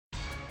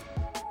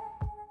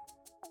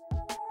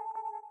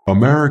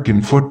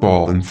American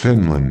football in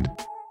Finland.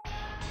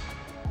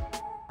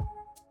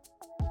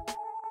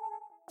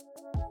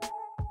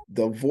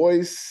 The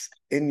voice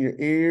in your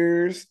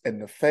ears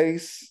and the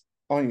face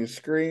on your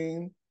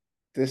screen.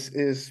 This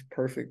is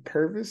Perfect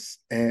Purvis,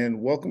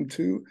 and welcome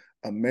to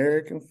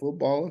American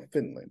Football in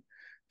Finland.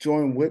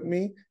 Join with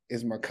me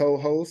is my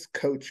co-host,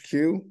 Coach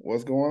Q.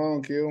 What's going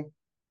on, Q?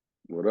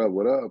 What up?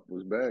 What up?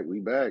 What's back? We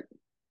back.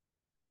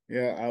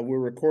 Yeah, we're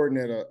recording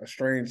at a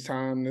strange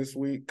time this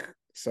week,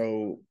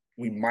 so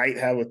we might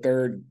have a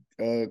third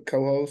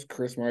co-host.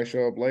 Chris might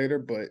show up later,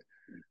 but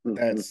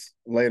that's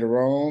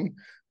later on.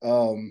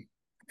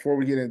 Before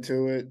we get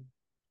into it,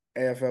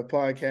 AFF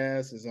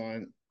podcast is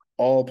on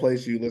all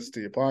places you listen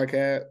to your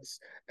podcasts,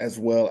 as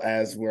well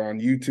as we're on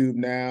YouTube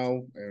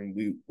now, and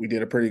we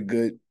did a pretty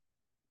good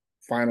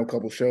final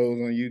couple shows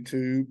on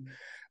YouTube.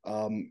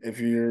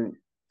 If you're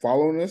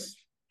following us,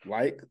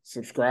 like,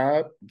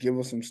 subscribe, give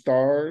us some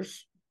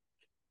stars.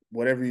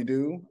 Whatever you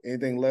do,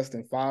 anything less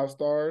than 5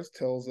 stars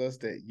tells us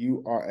that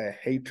you are a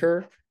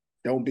hater.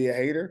 Don't be a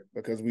hater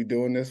because we're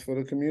doing this for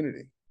the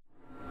community.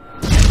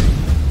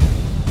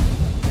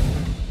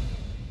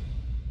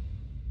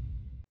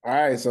 All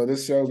right, so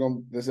this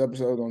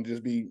episode gonna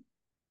just be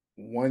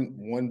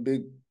one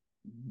big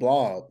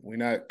blob. We're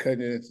not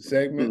cutting it into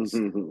segments.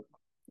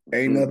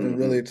 Ain't nothing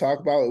really to talk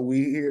about.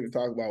 We here to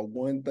talk about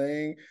one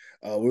thing.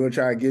 We're gonna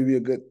try to give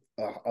you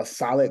a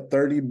solid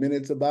 30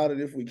 minutes about it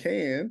if we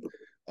can.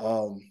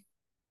 Um,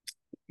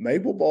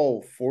 Maple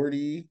Bowl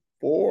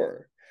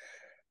 44.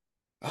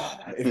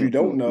 If you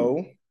don't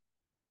know,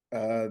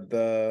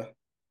 the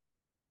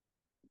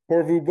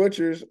Corvu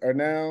Butchers are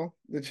now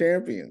the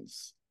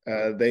champions.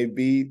 They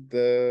beat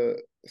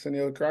the San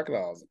Diego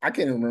Crocodiles. I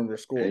can't even remember the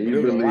score, Can but you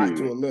it was a lot believe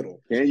to it? a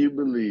little. Can you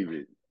believe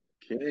it?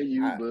 Can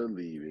you I,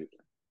 believe it?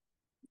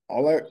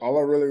 all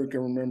I really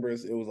can remember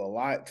is it was a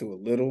lot to a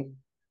little.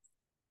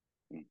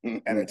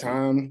 At a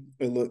time,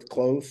 it looked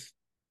close.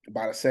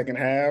 By the second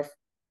half,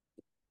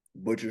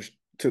 Butchers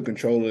took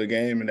control of the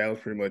game, and that was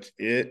pretty much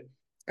it.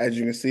 As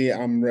you can see,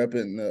 I'm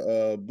repping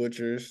the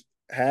Butchers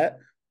hat,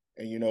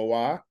 and you know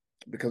why?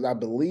 Because I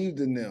believed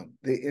in them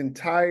the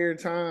entire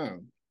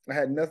time. I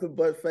had nothing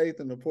but faith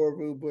in the poor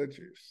Blue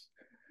Butchers,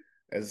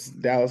 as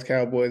Dallas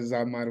Cowboys as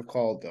I might have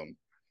called them.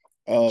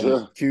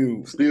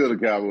 Q. Still the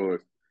Cowboys.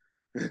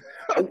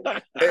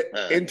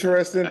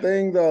 Interesting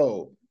thing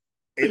though,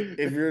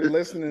 if you're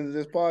listening to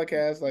this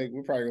podcast, like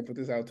we're probably gonna put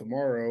this out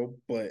tomorrow,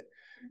 but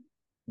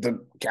the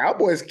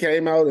Cowboys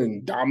came out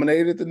and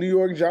dominated the New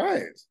York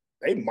Giants.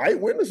 They might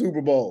win the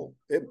Super Bowl.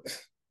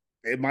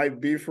 It might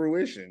be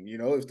fruition. You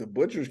know, if the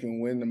Butchers can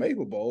win the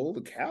Maple Bowl,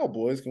 the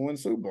Cowboys can win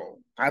the Super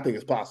Bowl. I think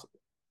it's possible.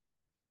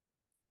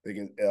 I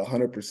think it's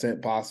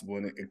 100% possible,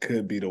 and it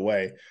could be the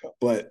way.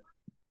 But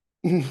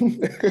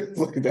it's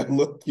like that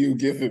look you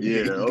giving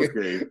Yeah, me.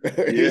 okay.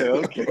 Yeah, You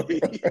okay.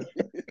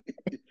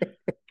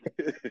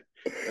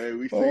 Hey,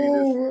 we seen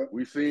this. Oh,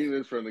 We seen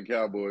this from the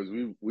Cowboys.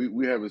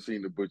 We haven't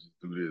seen the Butchers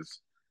do this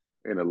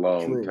in a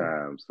long true.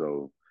 time.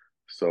 So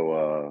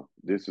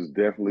this is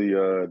definitely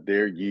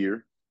their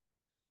year.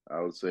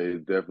 I would say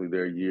it's definitely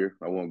their year.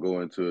 I won't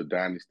go into a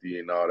dynasty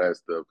and all that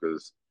stuff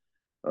because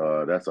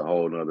that's a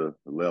whole nother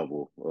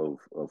level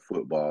of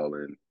football,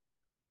 and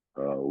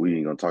we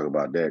ain't gonna talk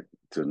about that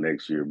till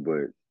next year.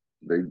 But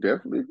they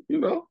definitely,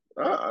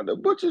 the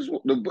Butchers,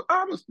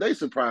 they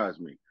surprised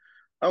me.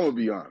 I'm gonna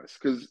be honest,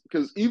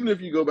 because even if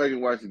you go back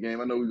and watch the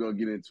game, I know we're gonna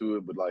get into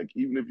it, but like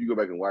even if you go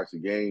back and watch the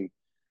game,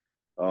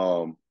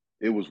 um,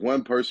 it was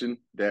one person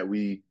that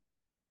we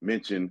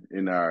mentioned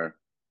in our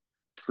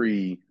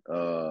pre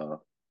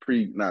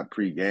pre not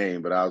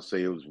pre-game, but I'll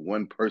say it was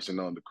one person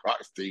on the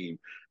Crocs team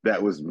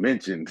that was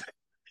mentioned.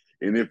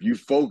 And if you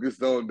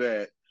focused on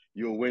that,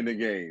 you'll win the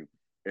game.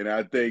 And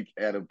I think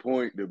at a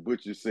point the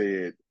Butcher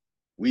said,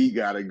 we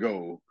gotta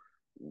go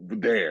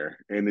there.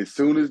 And as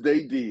soon as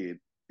they did,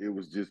 it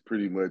was just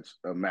pretty much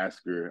a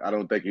massacre. I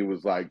don't think it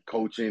was like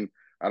coaching.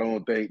 I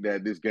don't think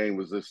that this game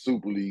was a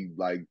superly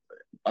like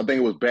I think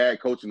it was bad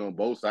coaching on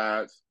both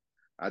sides.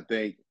 I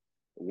think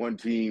one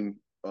team,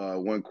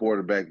 one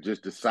quarterback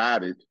just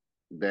decided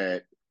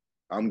that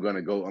I'm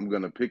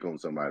gonna pick on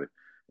somebody.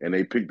 And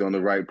they picked on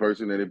the right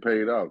person and it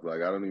paid off.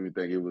 Like I don't even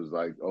think it was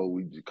like, oh,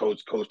 we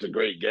coached a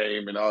great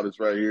game and all this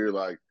right here.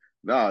 Like,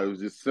 nah, it was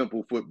just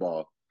simple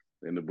football.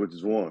 And the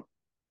Butchers won.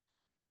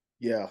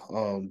 Yeah.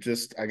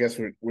 Just I guess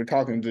we're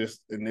talking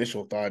just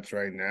initial thoughts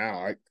right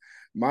now.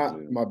 My Yeah.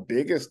 my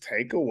biggest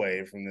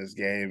takeaway from this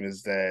game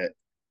is that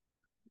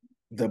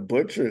the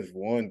Butchers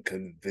won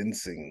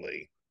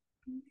convincingly.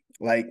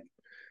 Like,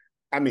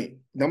 I mean,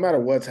 no matter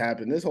what's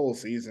happened this whole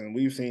season,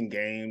 we've seen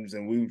games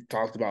and we've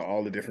talked about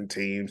all the different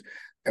teams,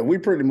 and we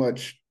pretty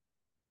much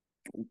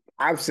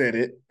I've said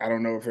it. I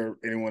don't know if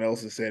anyone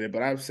else has said it,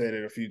 but I've said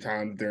it a few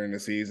times during the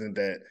season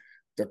that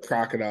the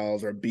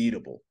Crocodiles are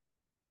beatable.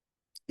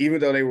 Even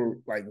though they were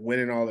like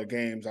winning all the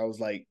games, I was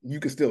like, you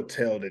could still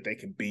tell that they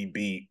can be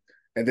beat.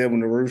 And then when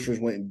the Roosters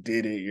went and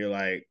did it, you're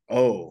like,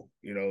 oh,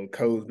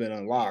 code's been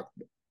unlocked.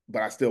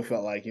 But I still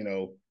felt like,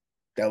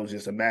 that was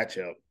just a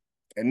matchup.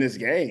 In this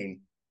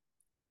game,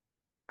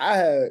 I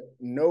had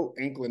no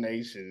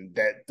inclination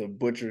that the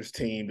Butchers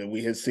team that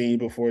we had seen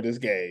before this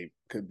game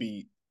could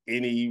be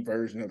any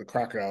version of the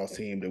Crocodiles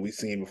team that we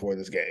seen before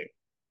this game.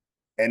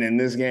 And in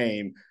this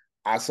game,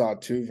 I saw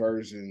two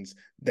versions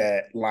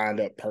that lined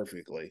up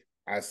perfectly.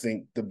 I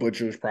think the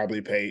Butchers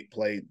probably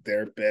played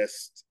their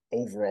best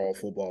overall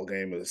football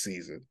game of the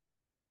season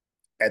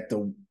at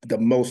the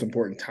most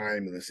important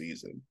time of the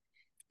season.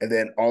 And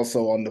then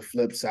also on the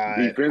flip side,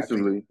 I think,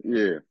 Defensively,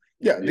 yeah,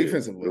 yeah,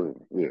 defensively.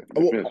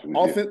 Well, defensively,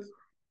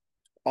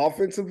 yeah.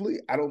 offensively,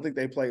 I don't think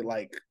they played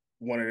like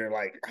one of their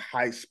like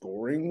high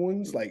scoring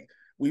ones. Like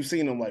we've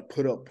seen them like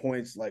put up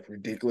points like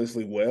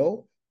ridiculously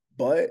well,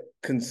 but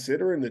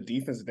considering the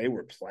defense that they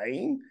were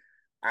playing,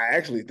 I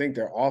actually think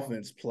their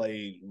offense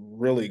played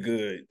really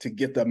good to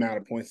get the amount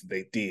of points that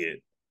they did.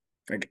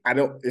 Like I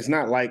don't, it's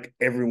not like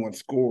everyone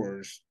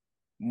scores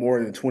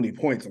more than 20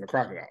 points on the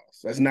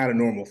Crocodiles. That's not a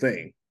normal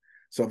thing.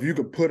 So if you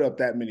could put up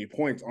that many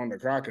points on the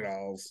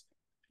Crocodiles,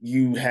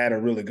 you had a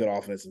really good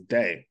offensive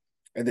day.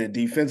 And then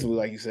defensively,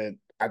 like you said,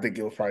 I think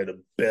it was probably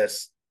the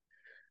best,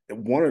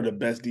 one of the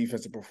best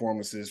defensive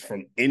performances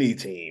from any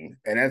team.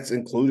 And that's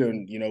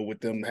including,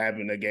 with them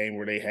having a game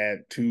where they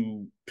had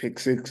two pick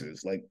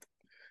sixes. Like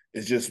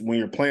it's just when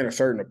you're playing a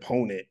certain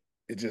opponent,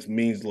 it just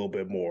means a little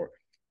bit more.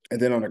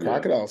 And then on the Yeah.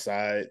 Crocodile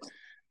side,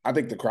 I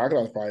think the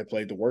Crocodiles probably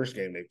played the worst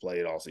game they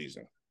played all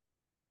season.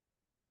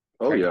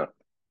 Oh Like, yeah.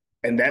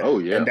 and that Oh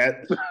yeah. and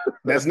that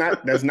that's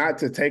not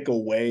to take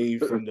away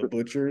from the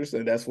Butchers,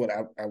 and that's what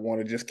I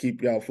want to just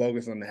keep y'all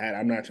focused on the hat.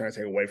 I'm not trying to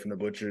take away from the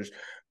Butchers,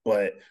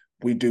 but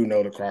we do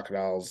know the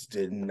Crocodiles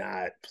did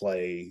not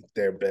play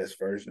their best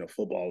version of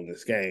football in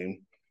this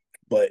game,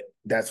 but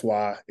that's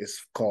why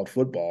it's called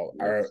football.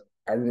 Yes.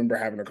 I remember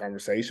having a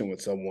conversation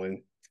with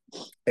someone,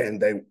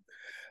 and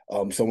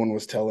someone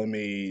was telling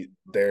me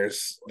their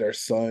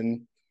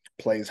son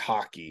plays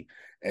hockey,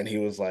 and he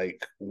was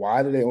like,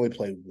 why do they only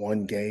play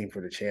one game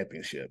for the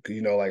championship?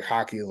 Because like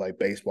hockey is like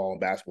baseball and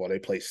basketball, they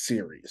play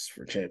series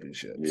for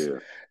championships. Yeah.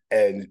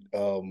 And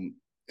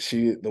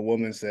the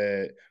woman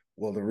said,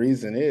 well, the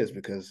reason is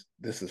because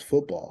this is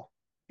football.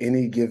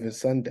 Any given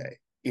Sunday,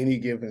 any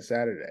given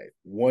Saturday,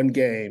 one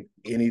game,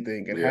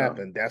 anything can Yeah.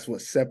 happen. That's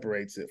what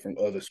separates it from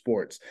other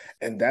sports.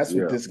 And that's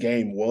what Yeah. this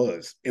game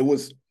was. It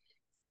was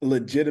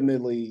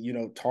legitimately,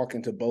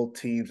 talking to both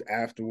teams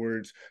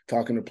afterwards,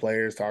 talking to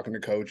players, talking to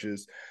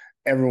coaches.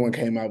 Everyone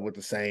came out with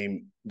the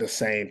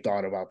same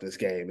thought about this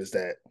game, is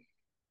that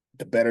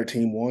the better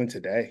team won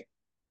today.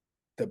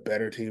 The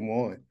better team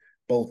won.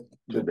 Both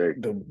Today.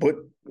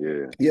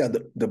 Yeah.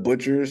 the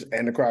Butchers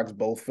and the Crocs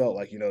both felt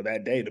like,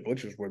 that day the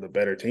Butchers were the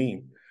better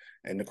team.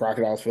 And the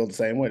Crocodiles felt the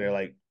same way. They're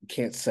like,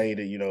 can't say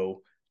that,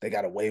 they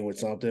got away with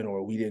something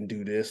or we didn't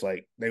do this.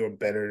 Like they were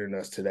better than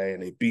us today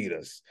and they beat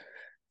us.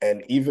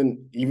 And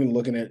even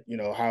looking at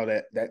how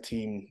that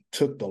team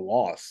took the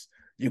loss,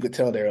 you could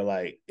tell they're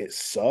like, it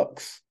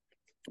sucks,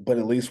 but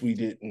at least we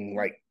didn't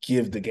like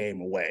give the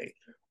game away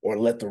or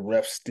let the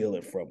refs steal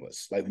it from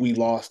us. Like we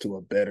lost to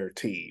a better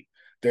team.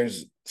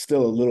 There's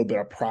still a little bit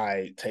of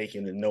pride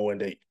taken in knowing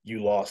that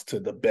you lost to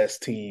the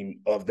best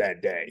team of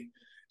that day.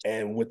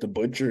 And with the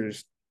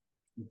Butchers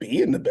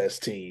being the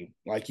best team,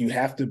 like you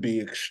have to be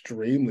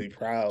extremely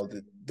proud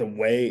that the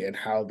way and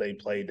how they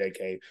played that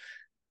game.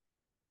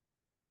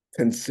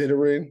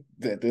 Considering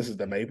that this is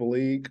the Maple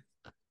League,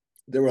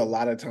 there were a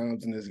lot of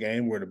times in this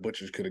game where the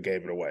Butchers could have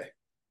gave it away,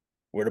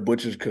 where the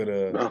Butchers could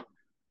have No.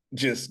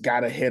 just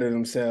got ahead of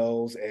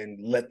themselves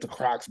and let the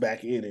Crocs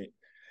back in it.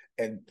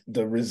 And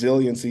the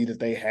resiliency that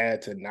they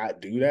had to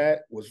not do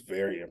that was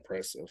very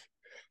impressive.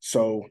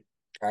 So,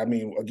 I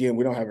mean, again,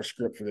 we don't have a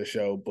script for the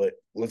show, but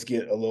let's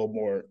get a little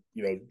more,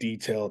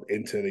 detailed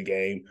into the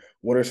game.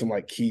 What are some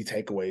like key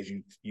takeaways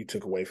you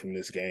took away from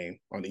this game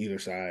on either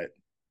side?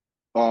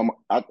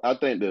 I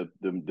think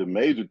the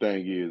major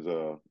thing is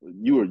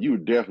you were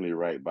definitely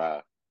right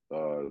by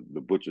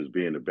the Butchers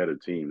being the better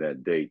team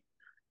that day.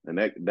 And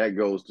that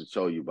goes to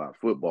show you about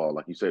football.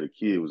 Like you said, the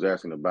kid was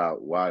asking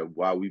about why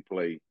we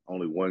play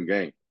only one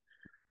game.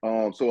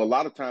 So a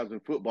lot of times in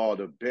football,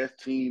 the best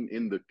team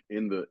in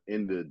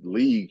the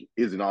league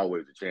isn't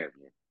always the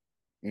champion.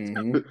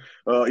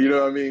 Mm-hmm. You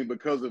know what I mean?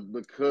 Because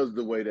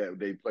the way that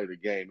they play the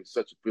game, it's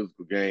such a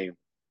physical game.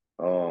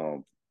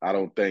 I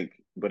don't think,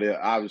 but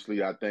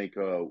obviously, I think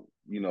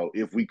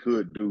if we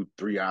could do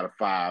 3 out of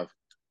 5,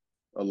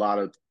 a lot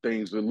of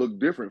things would look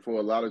different for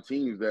a lot of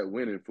teams that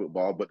win in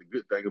football. But the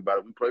good thing about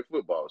it, we play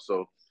football.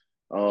 So,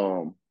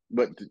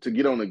 but to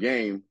get on the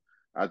game,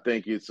 I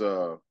think it's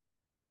a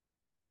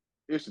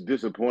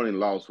disappointing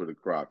loss for the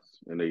Crocs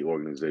and the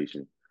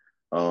organization.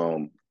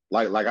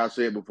 Like I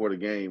said before the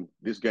game,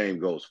 this game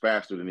goes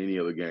faster than any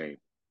other game.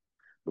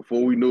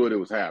 Before we knew it, it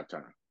was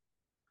halftime.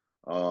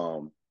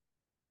 Um,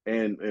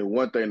 and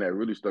one thing that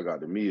really stuck out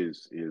to me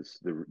is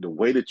the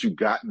way that you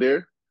got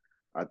there.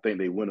 I think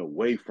they went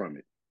away from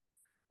it.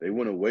 They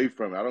went away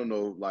from it. I don't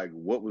know like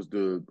what was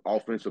the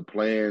offensive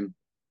plan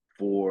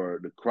for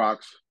the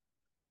Crocs,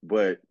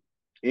 but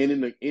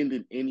ending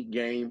any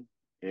game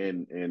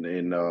and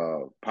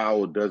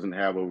Powell doesn't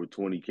have over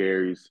 20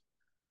 carries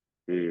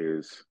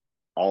is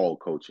all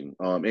coaching.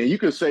 And you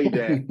could say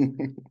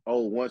that,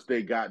 once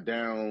they got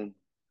down,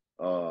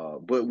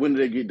 but when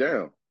did they get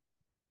down?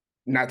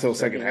 Not till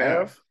second Second half?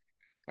 half.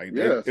 Like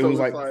Yeah. it So was it's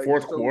like like,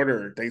 fourth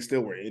quarter, they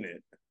still were in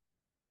it.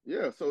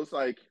 yeah, so it's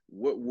like,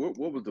 what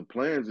was the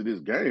plans of this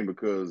game?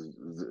 Because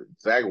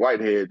Zach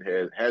Whitehead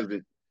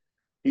hasn't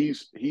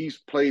he's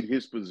played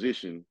his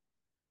position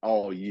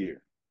all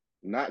year.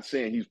 Not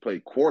saying he's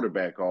played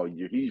quarterback all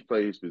year. He's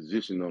played his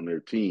position on their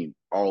team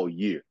all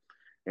year.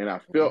 And I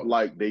felt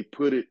like they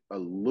put it a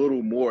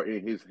little more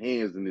in his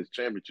hands in this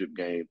championship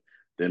game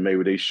than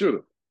maybe they should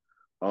have.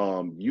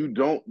 You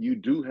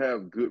do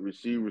have good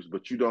receivers,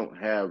 but you don't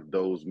have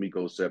those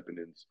Miko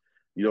Sepinens.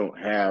 You don't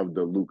have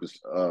the Lucas.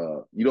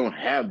 You don't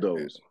have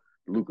those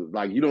Lucas.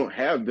 Like, you don't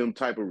have them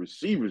type of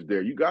receivers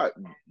there. You got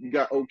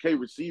okay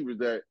receivers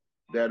that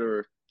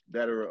are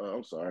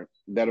I'm sorry,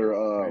 that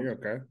are Yeah,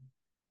 okay.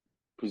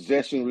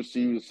 possession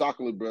receivers.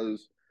 Sokolov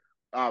brothers,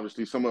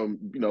 obviously some of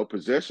them,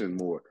 possession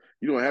more.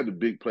 You don't have the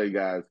big play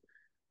guys.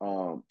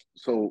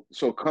 So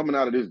coming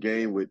out of this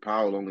game with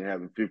Powell only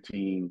having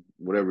 15,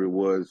 whatever it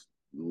was,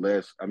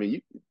 less. I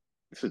mean,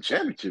 it's a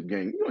championship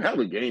game. You don't have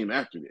a game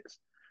after this.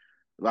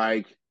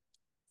 Like,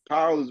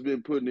 Powell has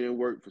been putting in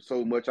work for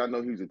so much. I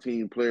know he's a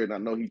team player, and I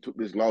know he took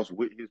this loss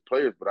with his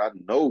players, but I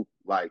know,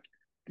 like,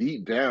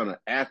 deep down, an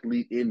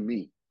athlete in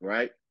me,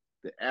 right?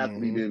 The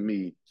athlete in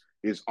me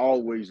is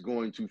always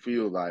going to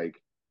feel like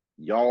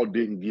y'all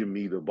didn't give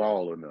me the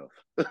ball enough.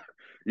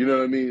 You know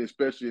what I mean?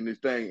 Especially in this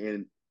thing.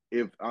 And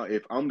if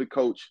I'm the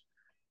coach,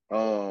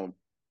 um,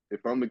 if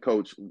I'm the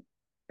coach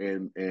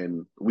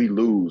and we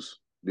lose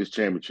this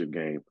championship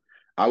game,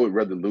 I would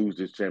rather lose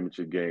this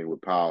championship game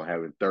with Powell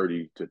having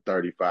 30 to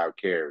 35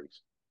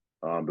 carries.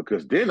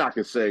 Because then I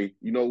could say,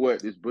 you know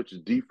what, this Butcher's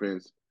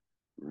defense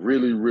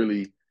really,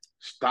 really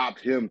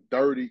stopped him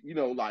 30,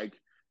 like,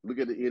 look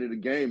at the end of the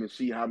game and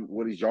see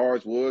what his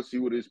yards was, see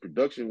what his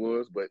production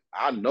was. But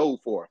I know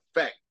for a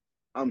fact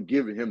I'm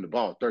giving him the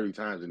ball 30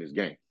 times in this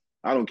game.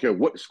 I don't care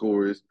what the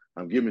score is.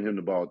 I'm giving him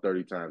the ball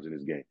 30 times in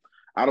this game.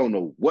 I don't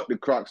know what the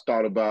Crocs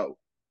thought about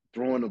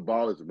throwing the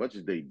ball as much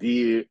as they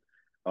did.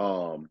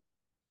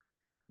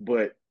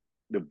 But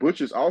the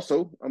Butchers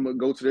also, I'm going to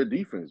go to their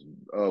defense.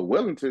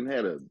 Wellington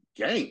had a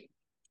game.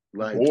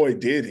 Like, Boy,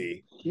 did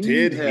he. he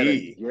Did had a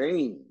he.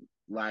 game.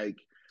 Like,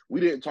 we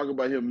didn't talk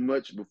about him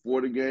much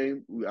before the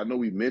game. I know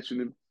we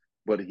mentioned him,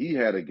 but he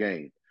had a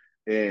game.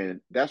 And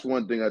that's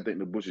one thing I think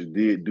the Bushes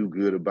did do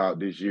good about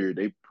this year.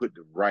 They put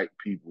the right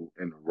people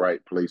in the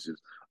right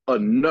places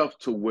enough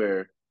to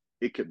where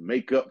it could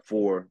make up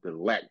for the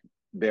lack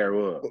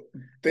thereof.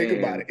 Think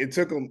about And it.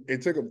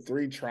 It took him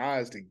 3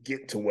 tries to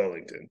get to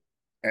Wellington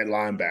at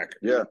linebacker.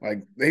 yeah,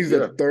 Like, he's yeah,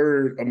 the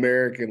third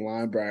American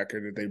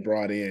linebacker that they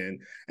brought in.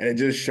 And it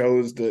just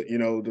shows the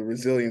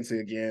resiliency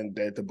again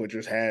that the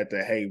Butchers had,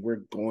 that, hey,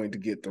 we're going to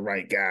get the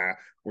right guy.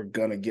 We're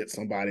gonna get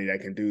somebody that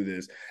can do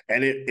this.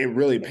 And it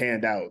really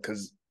panned out,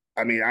 because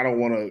I mean, I don't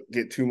want to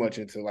get too much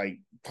into like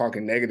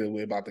talking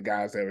negatively about the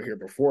guys that were here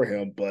before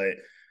him, but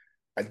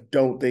I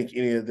don't think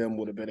any of them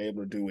would have been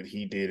able to do what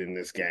he did in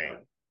this game.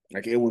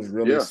 Like, it was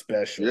really yeah,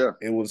 special. yeah.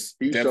 It was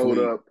He showed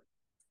definitely, up.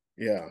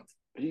 yeah.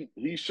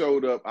 He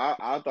showed up.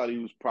 I thought he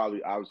was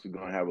probably obviously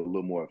going to have a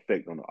little more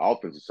effect on the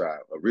offensive side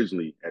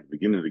originally at the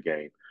beginning of the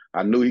game.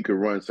 I knew he could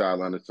run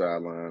sideline to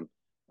sideline.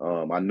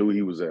 I knew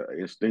he was an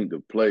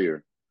instinctive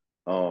player.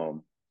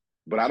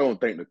 But I don't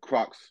think the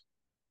Crocs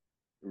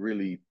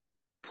really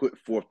put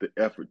forth the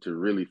effort to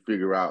really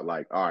figure out,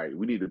 like, all right,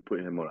 we need to put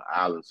him on an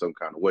island some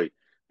kind of way.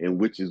 And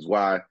which is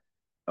why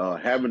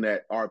having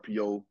that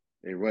RPO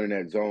and running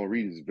that zone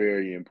read is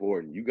very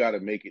important. You got to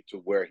make it to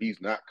where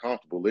he's not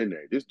comfortable in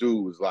there. This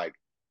dude was like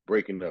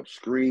breaking up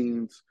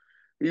screens.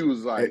 He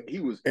was like, he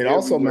was It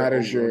also everywhere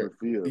matters over on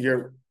the field,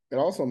 man. it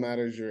also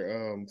matters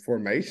your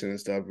formation and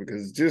stuff,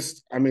 because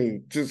just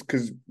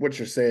because what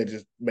you said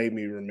just made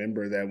me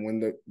remember that when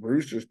the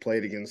Roosters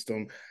played against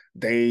them,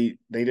 they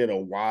did a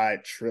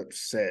wide trip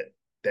set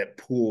that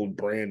pulled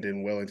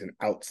Brandon Wellington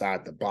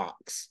outside the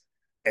box,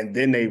 and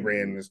then they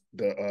ran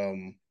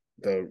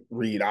the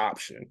read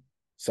option.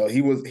 So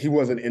he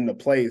wasn't in the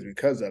plays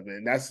because of it.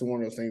 And that's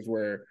one of those things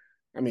where,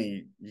 I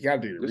mean, you got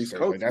to do your This is research.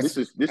 coach. Like,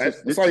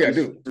 that's This all you got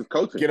to do. is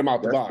coaching. Get him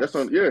out the That's box.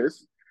 on. Yeah,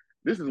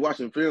 this is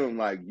watching film.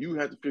 Like, you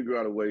have to figure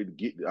out a way to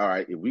get. All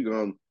right, if we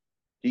going,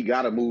 he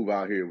got to move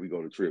out here. We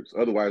go to trips.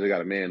 Otherwise, they got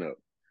to man up.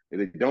 If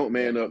they don't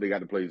man up, they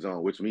got to play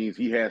zone, which means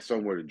he has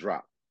somewhere to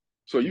drop.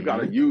 So you got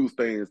to use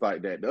things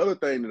like that. The other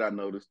thing that I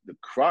noticed, the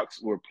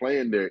Crocs were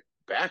playing their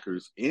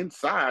backers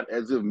inside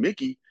as if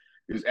Mickey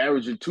is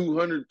averaging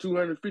 200,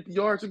 250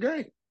 yards a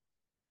game.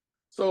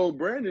 So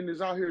Brandon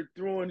is out here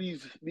throwing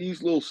these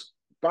little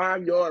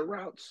 5-yard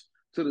routes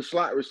to the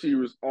slot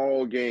receivers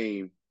all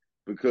game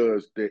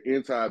because the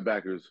inside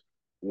backers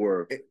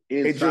were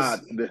It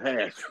just inside the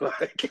hash.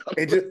 Like,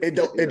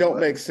 it don't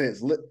make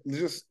sense.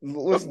 Just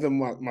listen to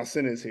my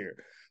sentence here.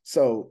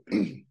 So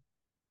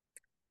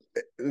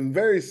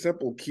very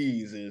simple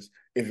keys is,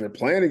 if you're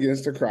playing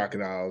against the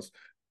Crocodiles,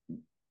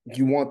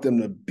 you want them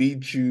to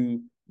beat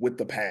you with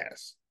the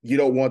pass. You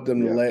don't want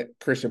them to Yeah. let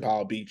Christian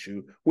Powell beat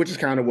you, which is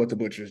kind of what the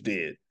Butchers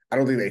did. I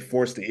don't think they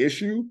forced the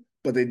issue,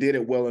 but they did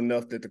it well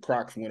enough that the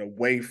Crocs went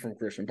away from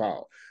Christian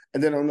Powell.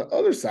 And then on the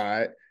other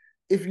side,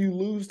 if you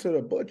lose to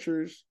the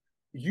Butchers,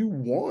 you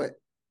want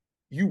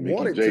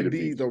Mickey it to J to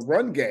be beat the you.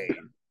 run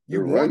game. The You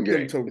run want them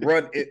game. to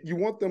run it. You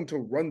want them to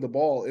run the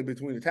ball in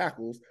between the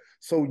tackles.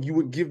 So you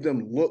would give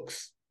them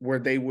looks where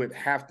they would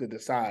have to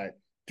decide,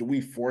 do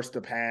we force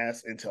the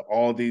pass into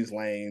all these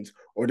lanes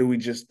or do we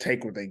just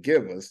take what they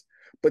give us?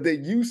 But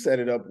then you set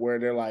it up where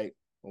they're like,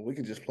 well, we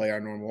can just play our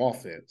normal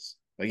offense.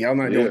 Like y'all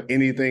not Yeah. doing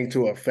anything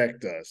to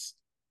affect us.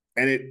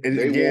 And it They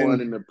won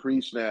in again. the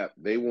pre-snap.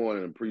 They won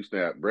in the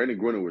pre-snap. Brandon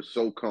Grinner was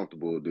so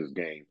comfortable with this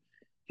game.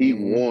 He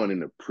Mm-hmm. won in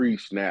the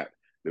pre-snap.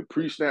 The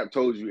pre-snap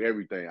told you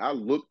everything. I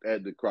looked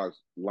at the Crocs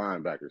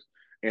linebackers,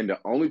 and the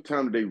only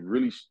time they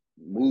really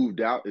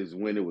moved out is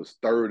when it was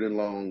third and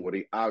long, where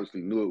they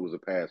obviously knew it was a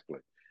pass play.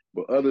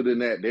 But other than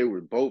that, they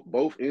were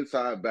both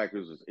inside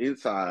backers was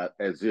inside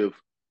as if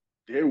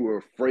they were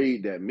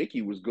afraid that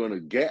Mickey was going to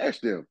gash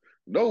them.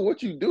 No,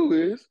 what you do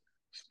is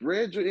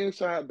spread your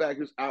inside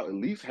backers out, at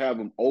least have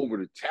them over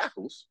the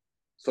tackles.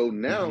 So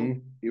now, Mm-hmm.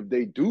 if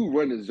they do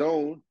run the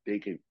zone, they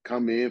can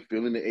come in,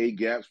 fill in the A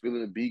gaps, fill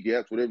in the B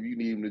gaps, whatever you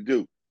need them to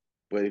do.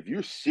 But if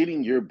you're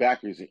sitting your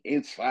backers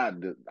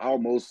inside the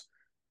almost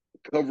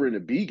covering the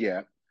B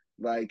gap,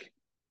 like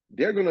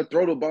they're gonna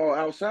throw the ball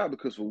outside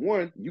because for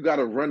one, you got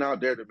to run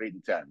out there to make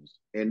the tackles,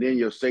 and then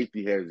your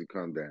safety has to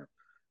come down.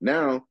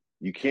 Now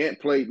you can't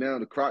play. Now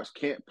the Crocs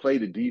can't play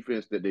the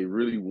defense that they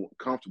really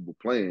comfortable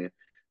playing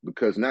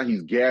because now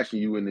he's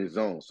gashing you in his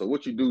zone. So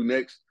what you do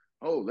next?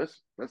 Oh,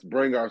 let's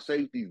bring our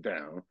safeties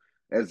down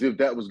as if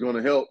that was going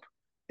to help,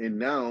 and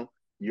now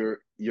your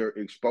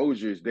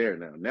exposure is there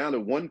now. Now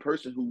the one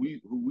person who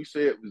we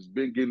said was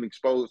been getting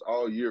exposed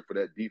all year for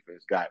that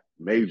defense got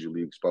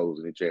majorly exposed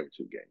in the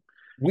championship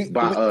game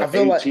by I a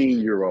feel like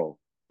 18-year-old.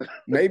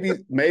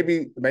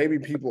 maybe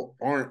people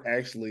aren't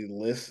actually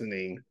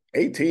listening.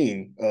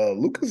 18.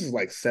 Lucas is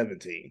like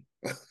 17.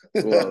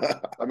 Well,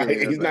 I mean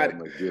that's He's not not. that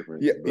much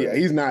difference, Yeah, but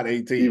he's not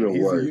 18. even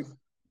worse.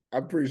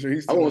 I'm pretty sure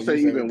he's I still won't on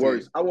say even U17.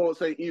 worse. I won't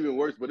say even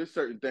worse, but it's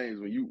certain things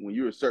when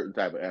you're a certain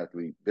type of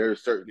athlete, there are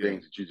certain Yeah,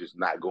 things that you're just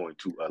not going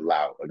to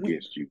allow we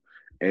against you,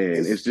 and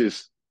it's it's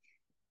just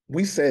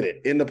we said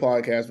it in the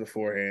podcast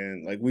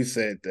beforehand. Like we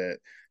said that,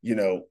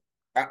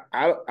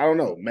 I don't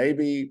know.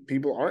 Maybe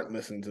people aren't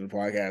listening to the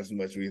podcast as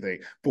much as we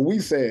think. But we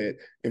said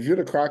if you're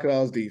the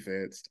Crocodiles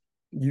defense,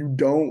 you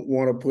don't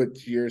want to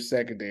put your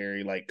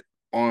secondary like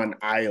on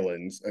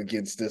islands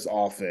against this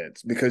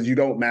offense because you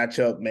don't match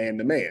up man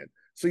to man.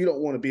 So you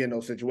don't want to be in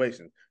those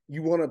situations.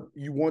 You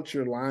want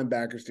your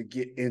linebackers to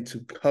get into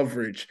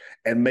coverage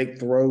and make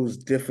throws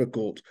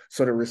difficult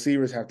so the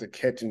receivers have to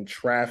catch in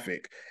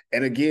traffic.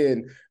 And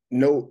again,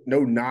 no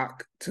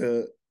knock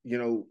to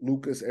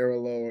Lucas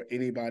Arola or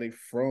anybody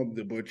from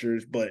the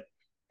Butchers, but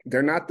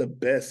they're not the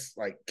best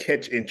like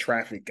catch in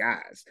traffic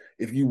guys.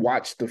 If you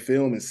watch the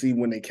film and see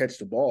when they catch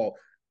the ball,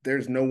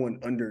 there's no one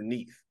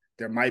underneath.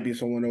 There might be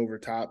someone over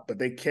top, but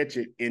they catch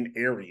it in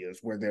areas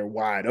where they're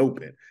wide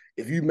open.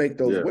 If you make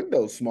those yeah.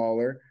 windows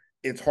smaller,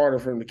 it's harder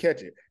for them to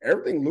catch it.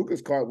 Everything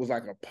Lucas caught was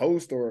like a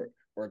post or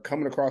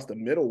coming across the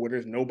middle where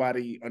there's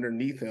nobody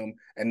underneath him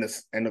and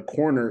the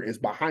corner is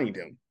behind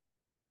him.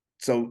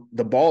 So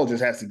the ball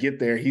just has to get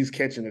there. He's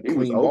catching a He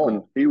was clean open.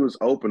 ball. He was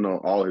open on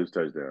all his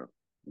touchdowns,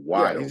 Yeah,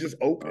 wide he's open just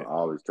on open.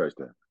 all his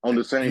touchdowns on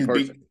the same He's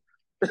person.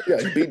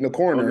 he's beating the on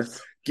corner,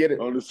 this get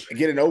on this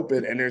it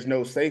open, and there's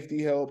no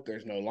safety help,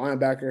 there's no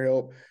linebacker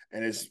help,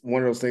 and it's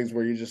one of those things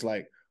where you're just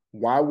like,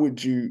 why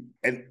would you?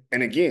 And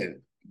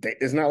again,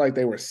 it's not like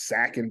they were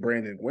sacking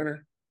Brandon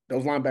Winter.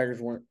 Those linebackers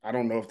weren't. I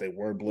don't know if they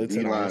were D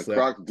blitzing. line. Honestly,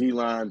 Crocs D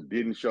line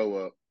didn't show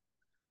up.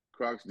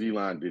 Crocs D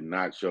line did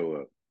not show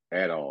up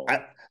at all.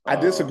 I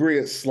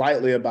disagree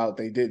slightly about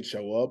they did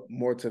show up.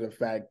 More to the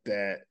fact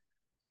that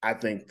I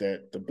think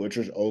that the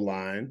Butchers O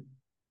line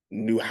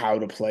knew how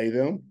to play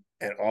them.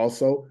 And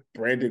also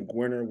Brandon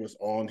Gwinner was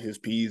on his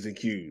P's and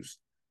Q's.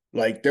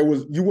 Like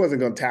you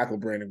wasn't gonna tackle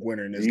Brandon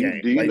Gwinner in Do this you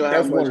game. do you know Like how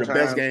that's one much of the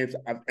best times games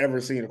I've ever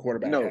seen a you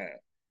quarterback know have.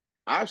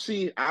 I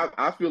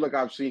feel like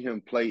I've seen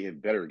him play in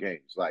better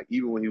games. Like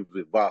even when he was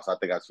with Boss, I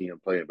think I've seen him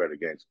play in better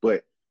games.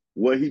 But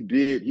what he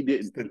did, he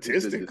didn't. The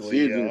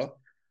Statistically, decisions,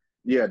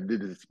 yeah. yeah,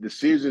 the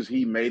decisions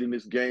he made in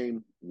this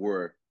game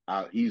were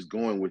he's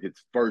going with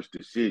his first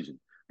decision.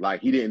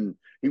 Like he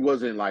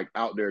wasn't like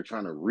out there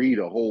trying to read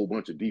a whole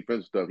bunch of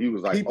defensive stuff. He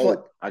was like, He played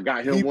oh, I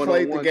got him he one on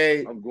played the one.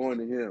 game. I'm going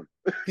to him.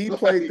 He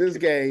played Like, this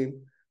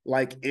game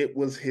like it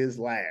was his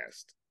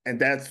last. And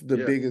that's the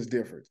yeah, biggest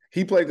difference.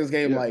 He played this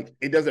game yeah, like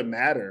it doesn't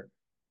matter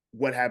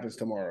what happens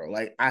tomorrow.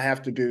 Like I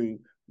have to do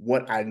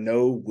what I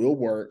know will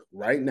work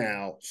right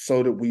now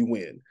so that we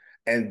win.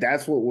 And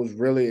that's what was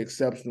really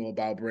exceptional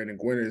about Brandon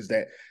Gwinner is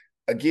that,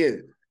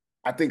 again,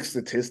 I think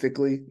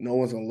statistically, no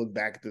one's gonna look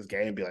back at this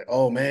game and be like,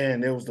 "Oh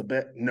man, it was the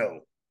best." No,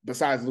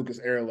 besides Lucas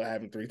Arola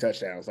having 3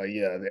 touchdowns, like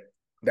yeah,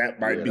 that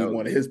might yeah. be That was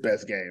one of his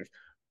best games.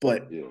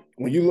 But yeah.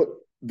 when you look,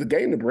 the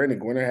game that Brandon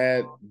Gwinner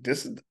had,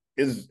 this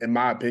is, in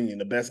my opinion,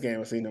 the best game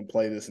I've seen him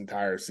play this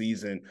entire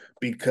season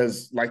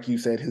because, like you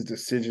said, his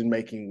decision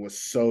making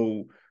was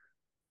so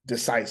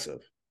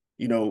decisive.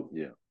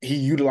 He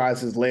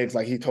utilized his legs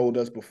like he told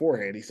us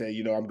beforehand. He said,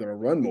 I'm going to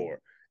run more.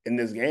 In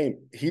this game,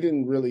 he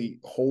didn't really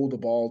hold the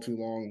ball too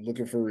long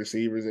looking for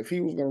receivers. If he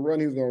was going to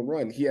run, he was going to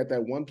run. He had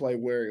that one play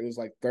where it was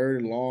like 3rd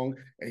and long,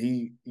 and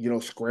he,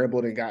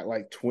 scrambled and got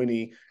like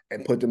 20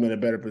 and put them in a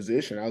better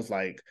position. I was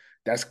like,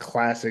 that's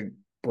classic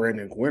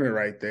Brandon Gwinner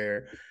right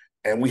there.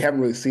 And we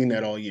haven't really seen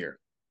that all year.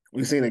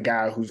 We've seen a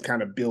guy who's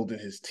kind of building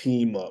his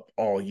team up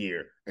all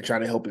year and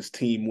trying to help his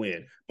team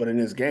win. But in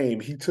this game,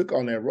 he took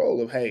on that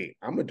role of, hey,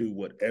 I'm going to do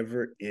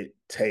whatever it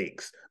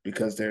takes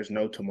because there's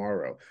no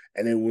tomorrow.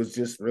 And it was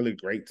just really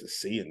great to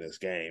see in this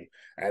game.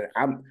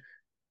 And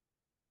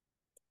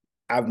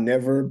I've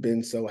never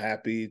been so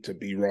happy to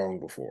be wrong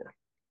before.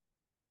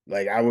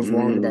 Like, I was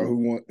wrong about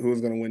who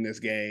was going to win this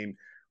game,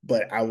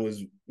 but I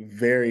was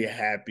very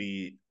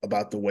happy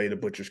about the way the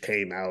Butchers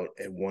came out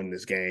and won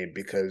this game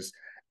because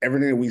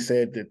everything that we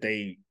said that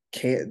they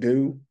can't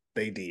do,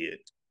 they did.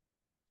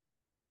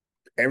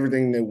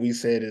 Everything that we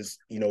said is,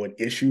 an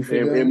issue for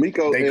them.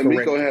 Miko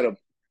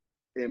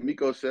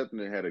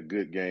Sethman had a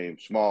good game,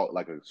 small,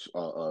 like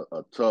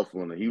a tough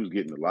one. He was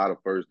getting a lot of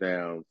first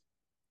downs.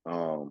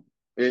 And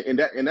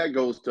that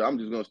goes to, I'm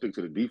just going to stick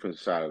to the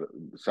defense side of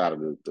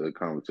the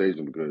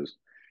conversation because,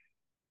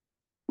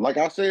 like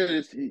I said,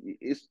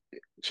 it's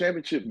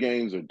championship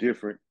games are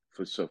different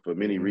for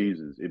many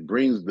reasons. It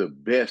brings the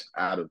best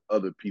out of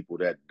other people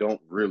that don't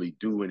really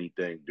do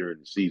anything during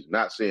the season.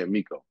 Not saying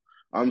Miko.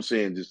 I'm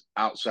saying just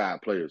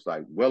outside players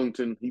like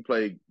Wellington. He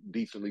played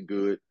decently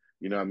good.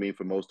 You know what I mean?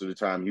 For most of the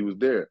time he was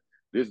there.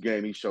 This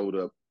game, he showed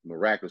up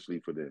miraculously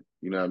for them.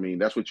 You know what I mean?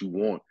 That's what you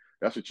want.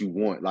 That's what you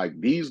want. Like,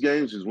 these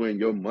games is when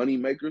your money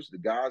makers, the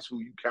guys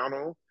who you count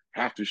on,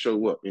 have to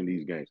show up in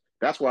these games.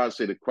 That's why I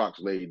say the Crocs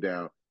laid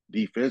down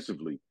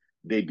defensively.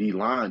 They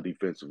D-line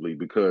defensively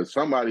because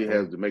somebody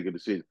has to make a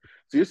decision.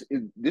 See,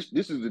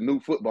 this is the new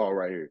football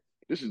right here.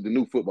 This is the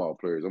new football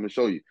players. I'm gonna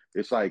show you.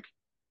 It's like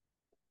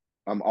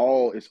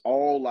it's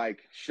all like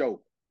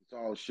show. It's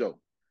all show.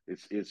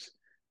 It's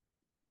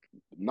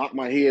knock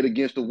my head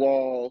against the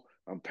wall.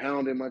 I'm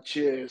pounding my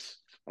chest.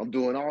 I'm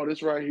doing all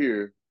this right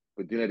here.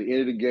 But then at the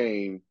end of the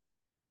game,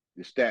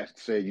 the stats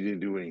say you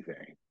didn't do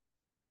anything.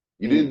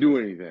 You didn't do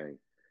anything.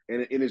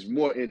 And it's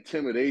more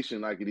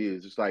intimidation like it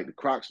is. It's like the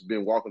Crocs have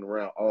been walking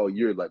around all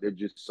year like they're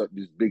just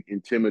this big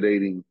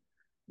intimidating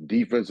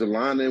defensive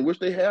line in which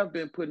they have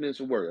been putting in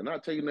some work. I'm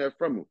not taking that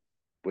from them.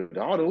 But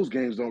all those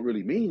games don't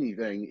really mean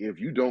anything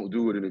if you don't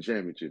do it in a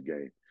championship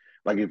game.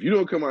 Like, if you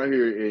don't come out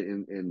here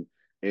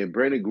and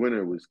Brandon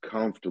Gwinner was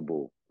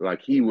comfortable.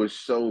 Like, he was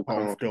so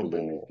comfortable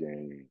in this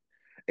game.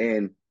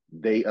 And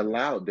they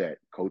allowed that,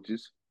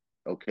 coaches.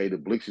 Okay, the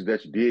blitzes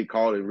that you did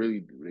call, they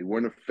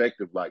weren't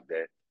effective like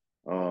that.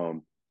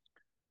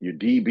 Your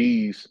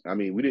DBs, I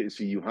mean, we didn't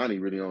see Yuhani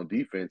really on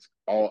defense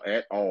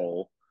at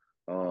all.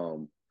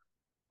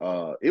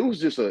 It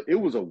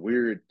was a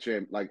weird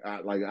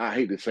I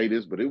hate to say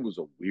this, but it was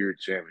a weird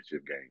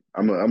championship game.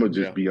 I'm gonna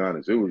just be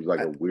honest. It was like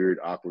a weird,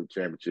 awkward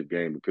championship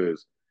game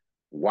because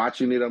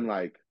watching it, I'm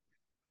like,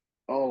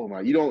 oh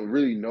my, you don't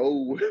really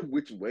know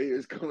which way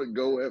it's gonna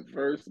go at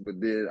first, but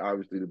then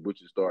obviously the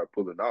Butchers started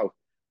pulling off,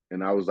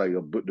 and I was like,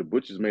 the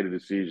Butchers made a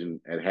decision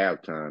at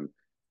halftime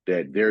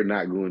that they're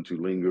not going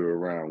to linger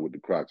around with the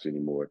Crocs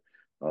anymore,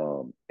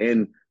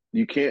 and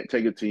you can't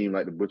take a team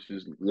like the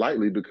Butchers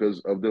lightly because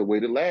of the way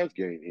the last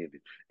game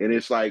ended, and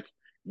it's like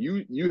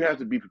you have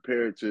to be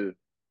prepared to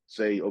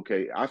say,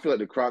 okay, I feel like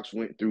the Crocs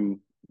went through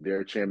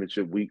their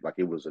championship week like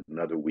it was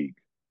another week,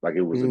 like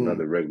it was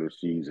another regular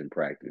season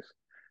practice.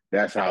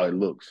 That's how it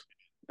looks.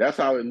 That's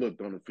how it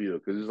looked on the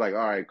field. Because it's like,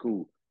 all right,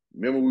 cool.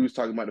 Remember we was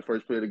talking about the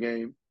first play of the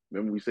game?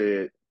 Remember we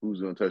said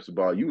who's going to touch the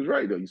ball? You was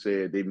right, though. You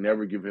said they'd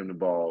never give him the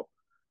ball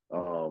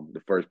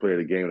the first play of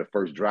the game, the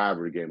first drive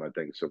of the game, I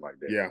think, or something like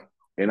that. Yeah.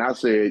 And I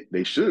said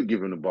they should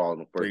give him the ball in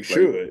the first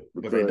play. They should,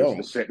 but they don't.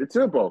 To set the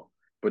tempo,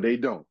 but they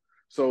don't.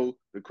 So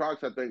the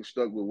Crocs, I think,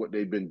 stuck with what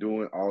they've been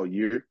doing all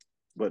year.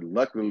 But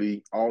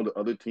luckily, all the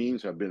other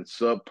teams have been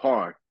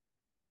subpar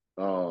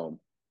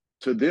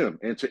to them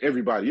and to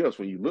everybody else.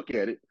 When you look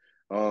at it,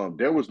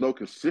 there was no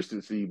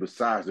consistency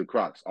besides the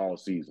Crocs all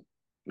season.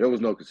 There was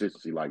no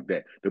consistency like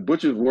that. The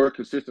Butchers were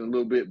consistent a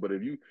little bit, but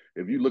if you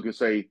look and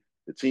say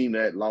the team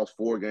that lost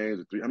 4 games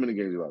or 3, how many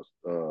games they lost?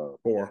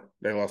 4.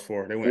 They lost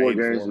 4. They went 4 8-4.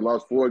 games. They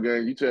lost 4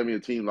 games. You tell me a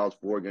team lost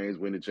 4 games,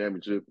 win the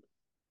championship?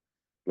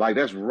 Like,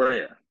 that's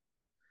rare.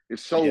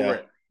 It's so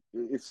rare.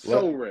 It's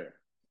so rare.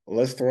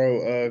 Let's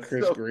throw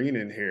Chris Green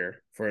in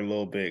here for a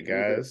little bit,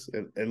 guys.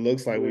 It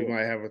looks like we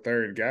might have a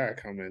third guy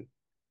coming.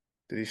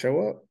 Did he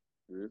show up?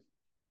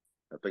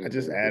 I think I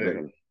just added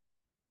him.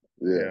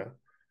 Yeah.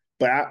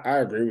 But I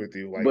agree with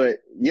you. Like, but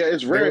yeah,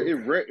 it's rare.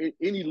 It's rare in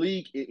any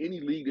league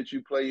that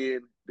you play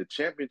in, the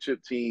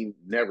championship team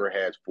never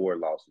has 4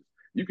 losses.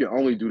 You can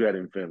only do that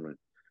in Finland.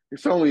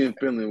 It's only in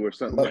Finland where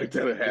something like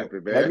that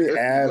happen, man.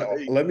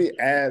 Let me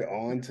add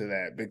on to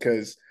that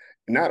because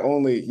not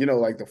only,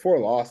 like the 4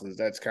 losses,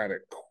 that's kind of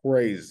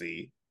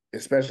crazy.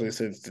 especially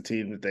since the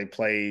team that they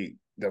played,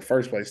 the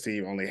first place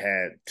team only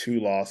had 2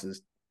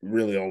 losses,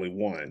 really only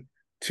one,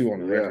 2 on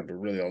the Yeah. record, but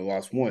really only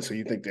lost one. So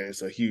you think that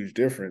it's a huge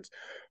difference.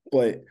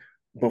 But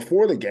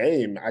before the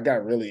game, I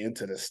got really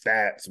into the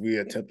stats. We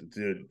attempted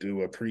to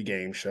do a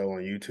pregame show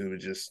on YouTube, and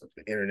just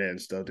the internet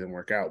and stuff didn't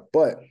work out.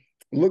 But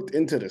looked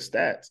into the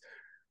stats.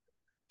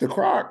 The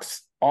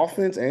Crocs,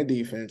 offense and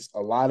defense,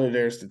 a lot of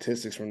their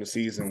statistics from the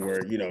season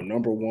were,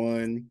 number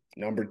one,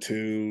 number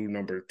two,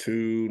 number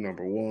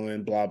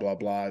one, blah, blah,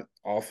 blah.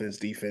 Offense,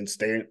 defense,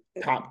 they're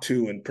top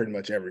 2 in pretty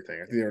much everything.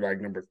 I think they're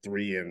like number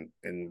 3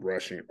 in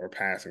rushing or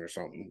passing or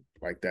something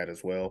like that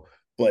as well.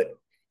 But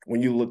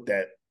when you looked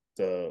at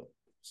the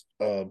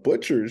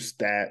Butcher's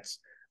stats,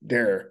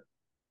 they're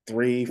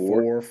 3,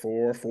 4,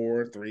 4,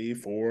 4, 3,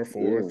 4,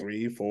 4,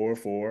 3, 4,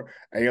 4.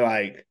 And you're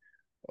like,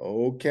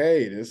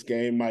 okay, this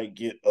game might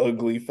get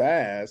ugly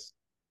fast.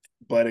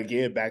 But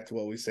again, back to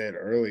what we said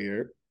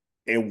earlier,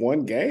 in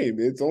one game,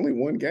 it's only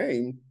one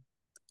game.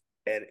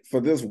 And for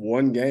this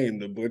one game,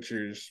 the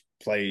Butchers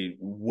played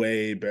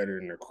way better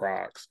than the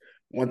Crocs.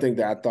 One thing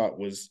that I thought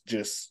was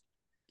just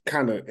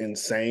kind of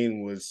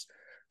insane was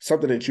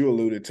something that you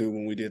alluded to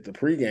when we did the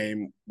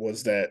pregame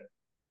was that,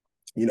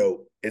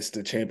 it's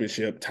the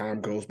championship.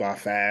 Time goes by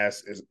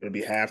fast. It'll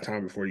be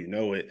halftime before you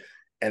know it.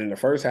 And in the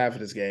first half of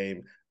this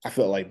game, I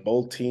felt like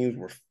both teams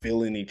were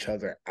filling each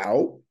other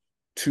out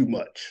too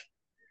much.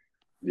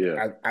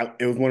 Yeah.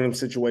 It was one of those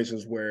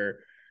situations where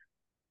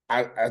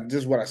I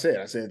just what I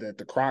said. I said that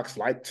the Crocs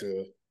like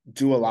to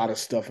do a lot of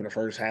stuff in the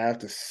first half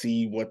to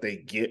see what they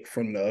get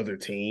from the other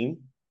team.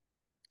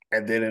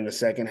 And then in the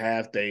second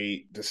half,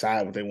 they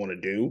decide what they want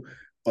to do.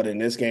 But in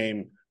this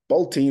game,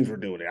 both teams were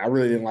doing it. I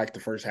really didn't like the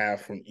first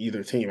half from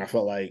either team. I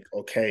felt like,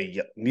 okay,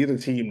 neither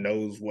team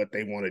knows what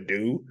they want to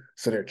do.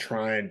 So they're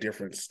trying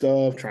different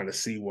stuff, trying to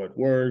see what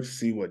works,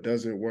 see what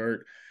doesn't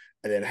work.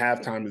 And then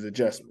halftime is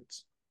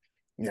adjustments.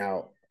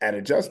 Now, at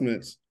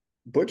adjustments,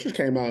 Butchers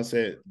came out and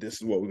said, this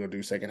is what we're going to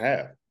do second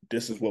half.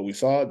 This is what we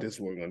saw. This is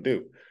what we're going to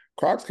do.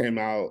 Crocs came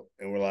out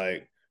and were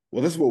like,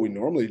 well, this is what we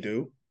normally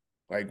do.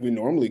 Like, we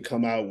normally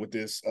come out with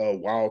this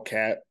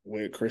wildcat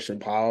with Christian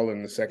Powell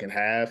in the second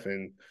half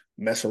and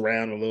mess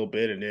around a little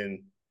bit, and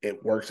then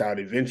it works out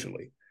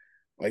eventually.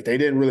 Like, they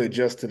didn't really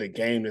adjust to the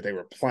game that they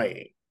were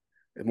playing.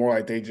 It's more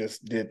like they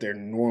just did their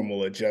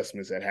normal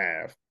adjustments at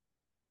half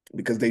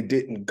because they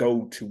didn't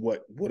go to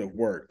what would have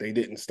worked. They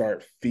didn't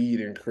start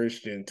feeding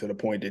Christian to the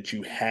point that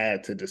you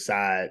had to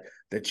decide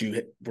that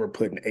you were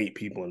putting 8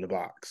 people in the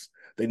box.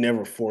 They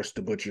never forced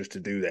the Butchers to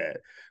do that.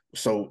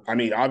 So, I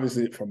mean,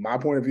 obviously, from my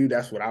point of view,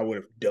 that's what I would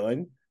have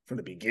done from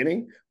the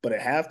beginning. But at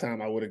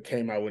halftime, I would have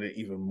came out with it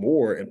even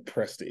more and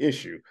pressed the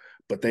issue.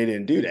 But they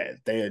didn't do that.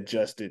 They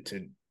adjusted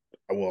to,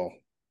 well,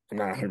 I'm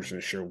not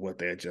 100% sure what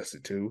they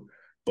adjusted to,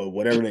 but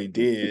whatever they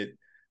did,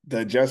 the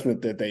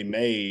adjustment that they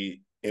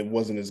made, it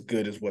wasn't as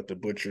good as what the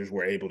Butchers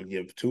were able to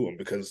give to them,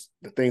 because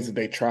the things that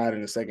they tried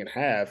in the second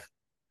half,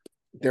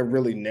 there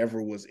really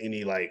never was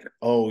any like,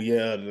 oh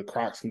yeah, the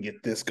Crocs can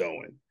get this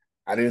going.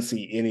 I didn't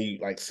see any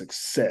like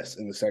success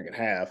in the second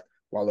half,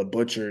 while the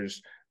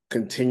Butchers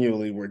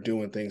continually were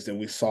doing things that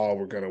we saw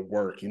were going to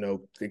work.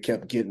 They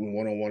kept getting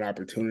one-on-one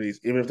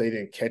opportunities. Even if they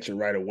didn't catch it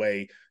right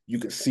away, you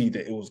could see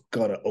that it was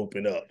going to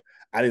open up.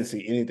 I didn't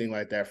see anything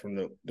like that from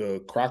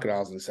the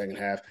Crocodiles in the second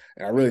half.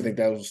 And I really think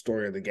that was the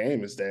story of the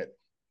game, is that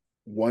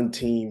one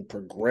team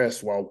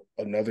progressed while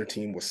another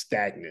team was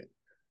stagnant.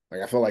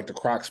 Like, I feel like the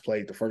Crocs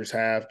played the first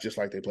half just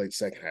like they played the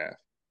second half.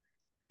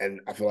 And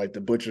I feel like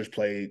the Butchers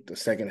played the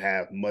second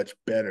half much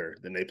better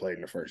than they played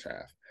in the first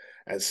half.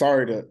 And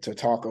sorry to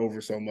talk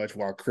over so much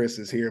while Chris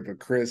is here, but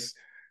Chris,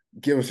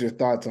 give us your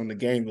thoughts on the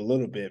game a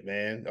little bit,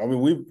 man. I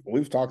mean,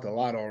 we've talked a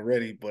lot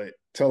already, but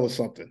tell us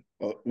something.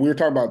 We were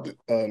talking about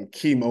the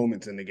key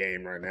moments in the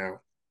game right now.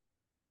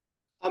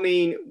 I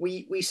mean,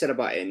 we said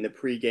about it in the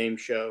pre-game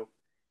show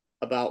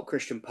about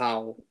Christian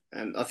Powell,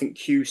 and I think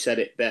Q said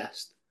it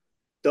best.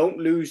 Don't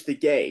lose the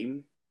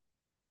game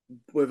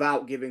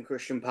without giving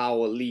Christian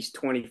Powell at least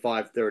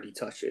 25, 30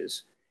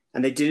 touches.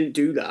 And they didn't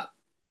do that.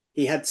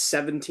 He had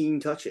 17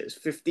 touches,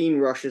 15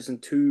 rushes,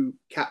 and 2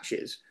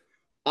 catches.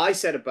 I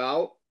said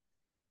about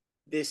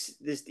this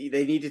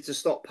they needed to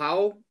stop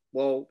Powell.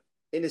 Well,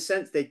 in a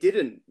sense, they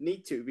didn't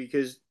need to,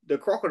 because the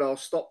Crocodile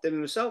stopped him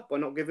himself by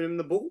not giving him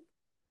the ball.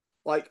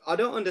 Like, I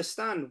don't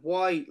understand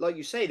why, like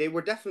you say, they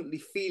were definitely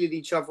feeling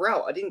each other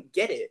out. I didn't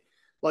get it.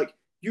 Like,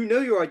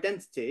 your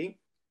identity.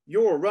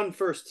 You're a run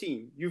first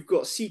team. You've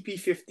got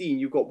CP15.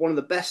 You've got one of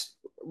the best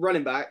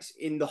running backs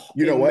in the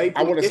You know in what?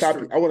 Maple Leaf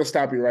history. I want to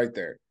stop you right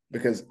there,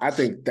 because I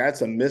think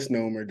that's a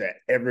misnomer that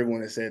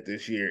everyone has said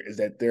this year, is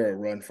that they're a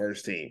run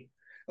first team.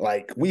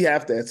 Like, we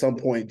have to at some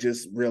point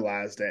just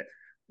realize that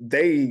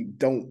they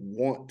don't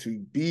want to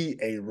be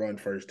a run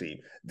first team.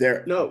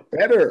 They're No,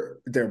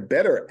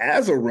 better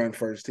as a run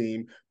first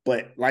team,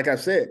 but like I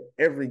said,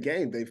 every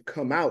game they've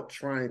come out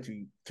trying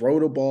to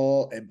throw the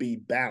ball and be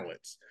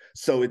balanced.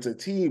 So it's a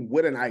team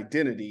with an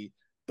identity,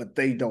 but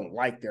they don't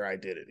like their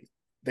identity.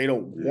 They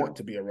don't want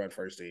to be a run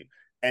first team.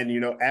 And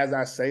as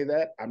I say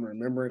that, I'm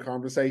remembering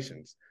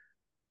conversations.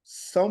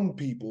 some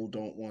people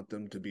don't want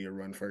them to be a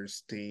run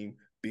first team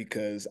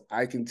because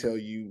I can tell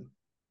you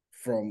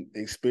from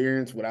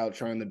experience without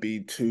trying to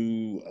be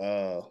too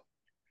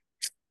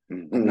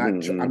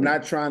I'm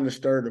not trying to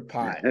stir the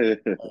pot,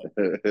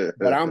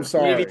 but I'm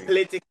sorry. Really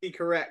politically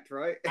correct,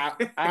 right?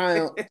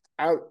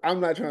 I'm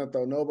not trying to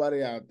throw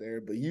nobody out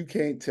there, but you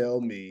can't tell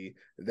me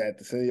that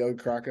the San Diego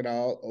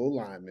Crocodile O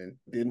lineman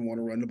didn't want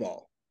to run the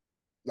ball.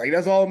 Like,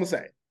 that's all I'm gonna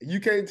say. You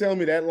can't tell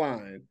me that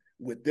line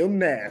with them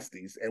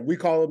nasties, and we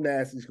call them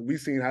nasties because we've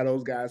seen how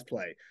those guys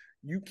play.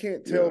 You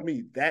can't tell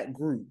me that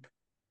group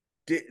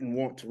didn't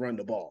want to run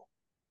the ball.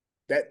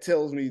 That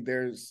tells me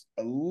there's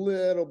a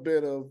little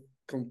bit of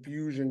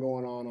confusion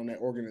going on that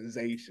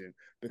organization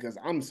because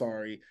I'm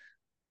sorry,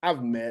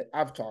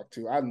 I've talked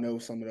to, I know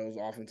some of those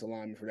offensive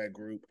linemen for that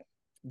group.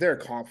 They're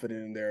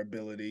confident in their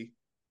ability.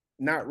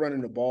 Not running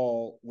the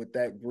ball with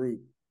that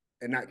group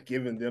and not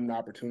giving them the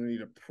opportunity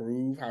to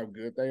prove how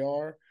good they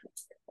are,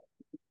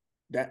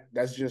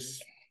 that's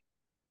just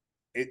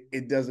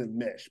it doesn't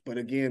mesh. But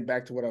again,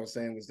 back to what I was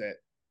saying was that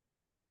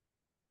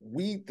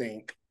we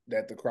think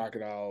that the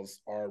Crocodiles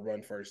are a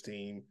run first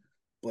team,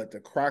 but the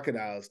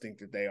Crocodiles think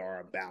that they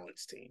are a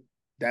balanced team.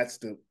 That's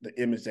the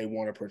image they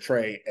want to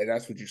portray, and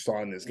that's what you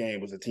saw in this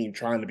game was a team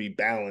trying to be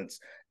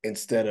balanced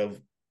instead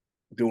of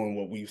doing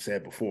what we've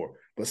said before.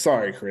 But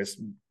sorry, Chris,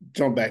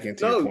 jump back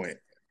into your point.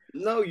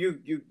 No, you're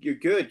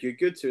good. You're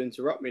good to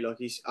interrupt me. Like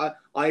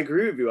I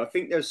agree with you. I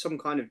think there's some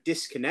kind of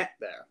disconnect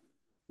there.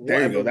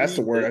 There you go. That's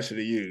the word I should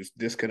have used.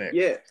 Disconnect.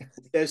 Yeah,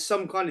 there's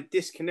some kind of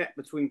disconnect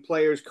between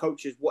players,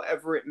 coaches,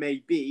 whatever it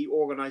may be,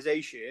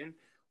 organization,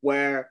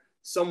 where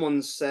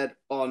someone said,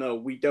 "Oh no,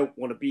 we don't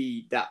want to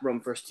be that run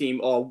first team."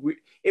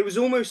 It was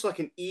almost like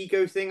an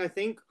ego thing, I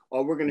think.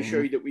 Or we're going to show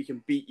you that we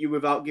can beat you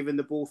without giving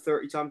the ball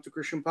 30 times to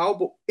Christian Powell.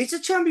 But it's a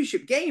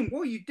championship game.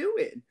 What are you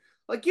doing?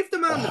 Like, give the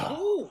man the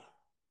ball.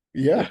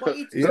 Yeah,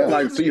 it felt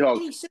like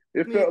Seahawks.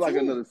 It felt like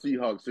another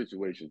Seahawks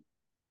situation.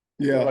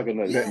 Yeah, like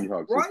another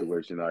Seahawks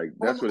situation. Like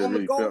that's what it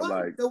really felt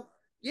like.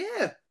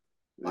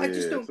 I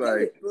just don't get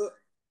it. But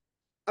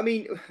I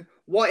mean,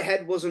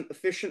 Whitehead wasn't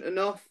efficient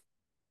enough.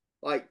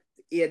 Like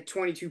he had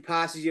 22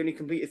 passes, he only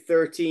completed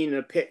 13 and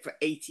a pick for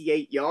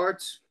 88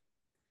 yards.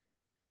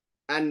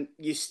 And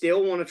you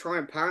still want to try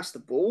and pass the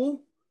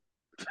ball?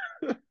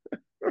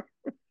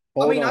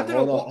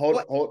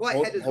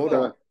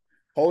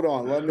 Hold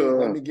on.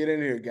 Let me get in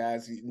here,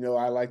 guys. You know,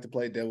 I like to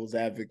play devil's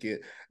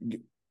advocate.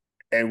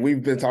 And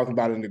we've been talking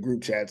about it in the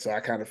group chat, so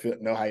I kind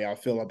of know how y'all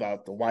feel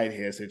about the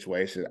Whitehead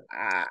situation.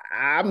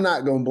 I'm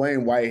not going to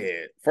blame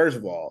Whitehead, first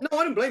of all. No,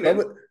 I don't blame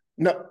him.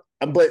 No,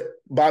 but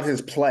about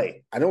his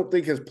play. I don't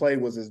think his play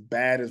was as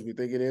bad as we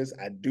think it is.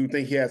 I do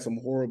think he had some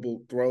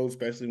horrible throws,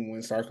 especially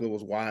when Sarkler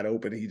was wide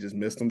open and he just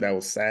missed them. That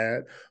was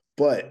sad.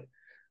 But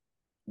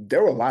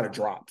there were a lot of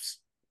drops.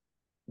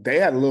 They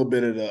had a little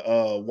bit of the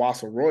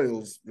Wassa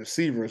Royals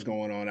receivers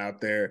going on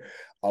out there.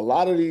 A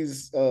lot of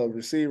these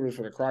receivers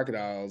for the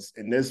Crocodiles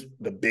in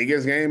the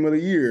biggest game of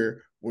the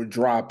year were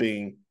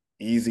dropping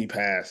easy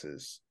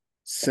passes,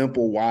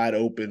 simple wide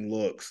open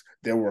looks.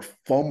 There were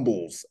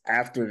fumbles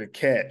after the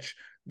catch.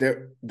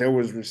 There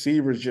was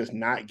receivers just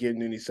not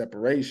getting any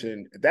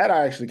separation. That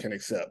I actually can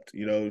accept.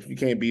 You know, if you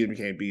can't beat them, you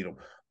can't beat them.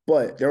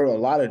 But there were a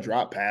lot of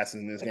drop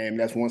passes in this game.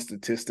 That's one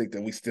statistic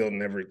that we still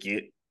never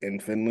get in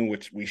Finland,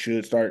 which we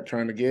should start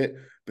trying to get,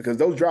 because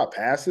those drop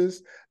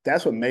passes,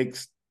 that's what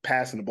makes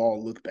passing the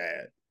ball look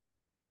bad.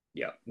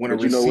 Yeah. When a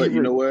receiver,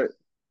 you know what?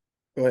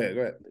 Go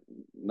ahead.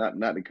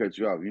 Not to cut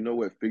you off. You know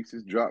what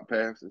fixes drop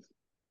passes?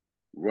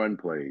 Run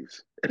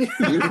plays.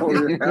 You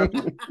don't have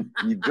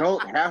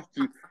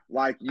to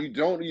you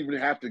don't even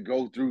have to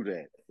go through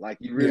that. Like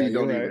you really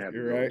don't even have to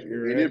go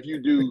through it. And if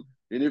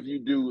you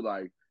do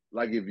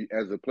like if you,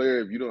 as a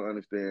player, if you don't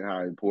understand how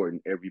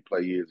important every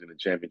play is in a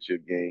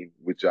championship game,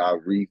 which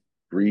I'll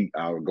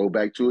go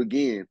back to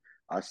again.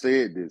 I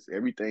said this,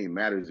 everything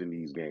matters in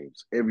these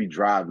games. Every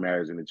drive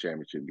matters in the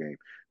championship game.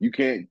 You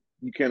can't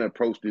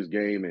approach this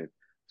game and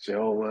say,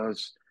 oh, well,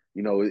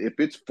 if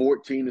it's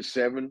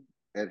 14-7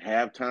 at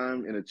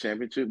halftime in a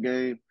championship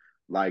game,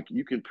 like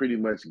you can pretty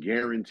much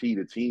guarantee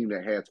the team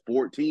that has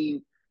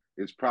 14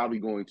 is probably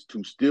going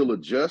to still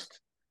adjust.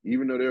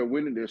 Even though they're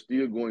winning, they're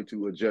still going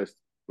to adjust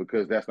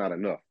because that's not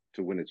enough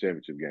to win a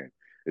championship game,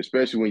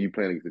 especially when you're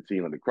playing against a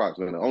team like the Crocs.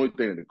 And the only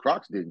thing that the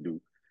Crocs didn't do,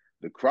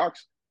 the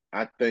Crocs,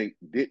 I think,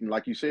 didn't,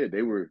 like you said,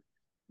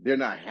 they're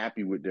not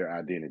happy with their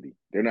identity.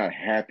 They're not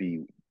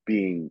happy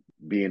being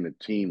a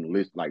team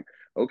list. Like,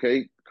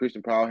 okay,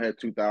 Christian Powell had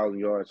 2,000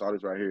 yards, all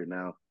this right here.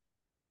 Now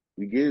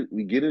we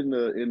get in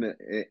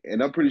the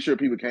and I'm pretty sure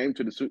people came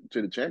to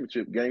the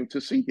championship game to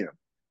see him.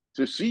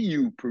 To see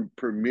you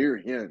premiere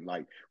him,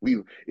 like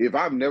if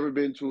I've never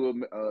been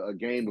to a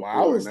game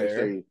before, and they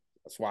say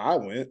that's why I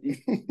went.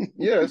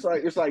 Yeah, it's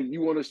like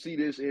you want to see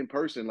this in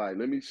person. Like,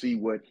 let me see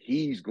what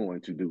he's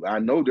going to do. I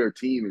know their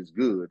team is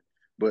good,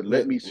 but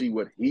let me see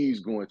what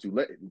he's going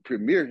to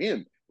premiere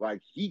him.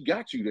 Like he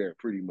got you there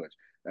pretty much.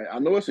 I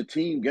know it's a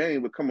team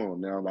game, but come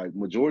on now, like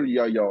majority of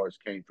your yards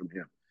came from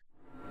him.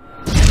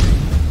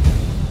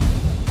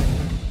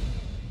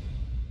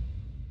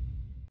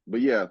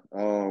 but yeah,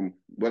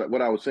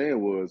 what I was saying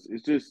was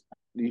it's just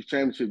these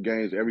championship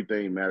games,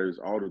 everything matters,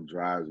 all the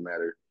drives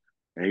matter,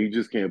 and you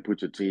just can't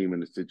put your team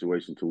in a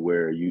situation to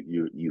where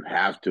you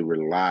have to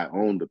rely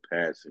on the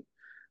passing.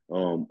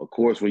 Of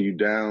course, when you're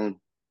down,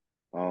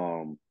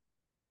 um,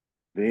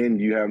 then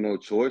you have no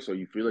choice, or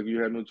you feel like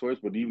you have no choice.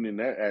 But even in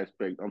that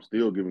aspect, I'm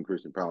still giving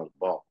Christian Powell the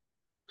ball.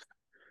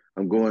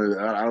 I'm going.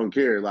 I don't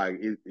care. Like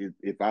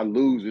if I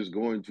lose, it's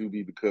going to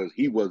be because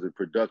he wasn't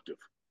productive.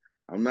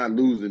 I'm not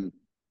losing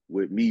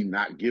with me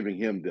not giving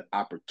him the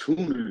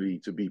opportunity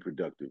to be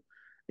productive,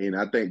 and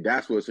I think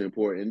that's what's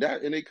important.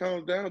 And it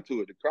comes down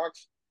to it. The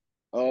Crocs.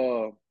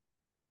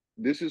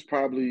 This is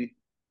probably,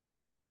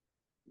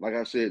 like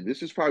I said,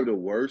 this is probably the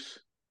worst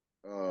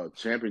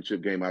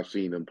championship game I've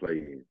seen them play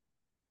in.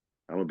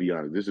 I'm gonna be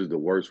honest. This is the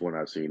worst one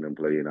I've seen them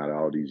play in out of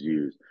all these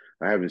years.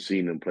 I haven't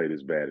seen them play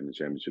this bad in the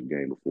championship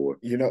game before.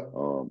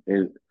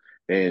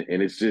 And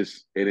it's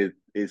just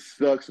it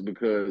sucks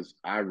because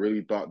I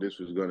really thought this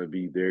was gonna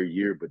be their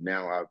year, but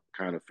now I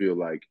kind of feel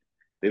like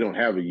they don't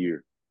have a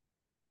year.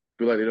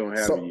 Feel like they don't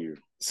have a So year.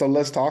 so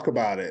let's talk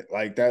about it.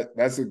 Like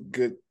that's a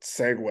good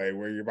segue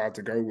where you're about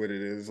to go with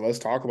it is let's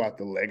talk about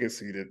the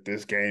legacy that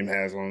this game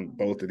has on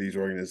both of these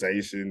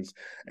organizations.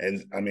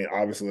 And I mean,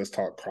 obviously let's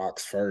talk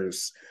Crocs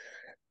first.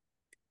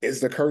 Is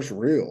the curse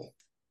real?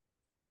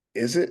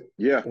 Is it?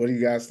 Yeah, What do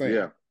you guys think?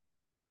 yeah,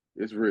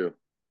 it's real.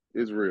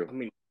 It's real. I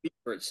mean, it speaks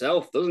for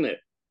itself, doesn't it?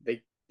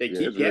 They Yeah,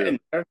 keep it's real. getting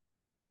there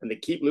and they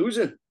keep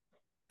losing.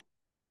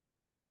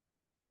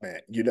 Man,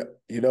 you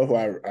know who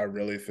I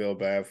really feel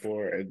bad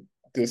for, and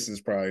this is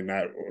probably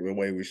not the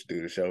way we should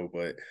do the show,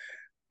 but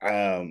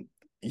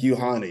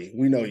Yuhani,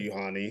 we know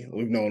Yuhani.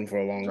 We've known him for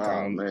a long Oh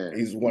time. man,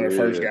 He's one of the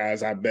first yeah.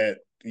 guys I bet,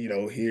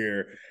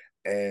 here.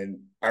 And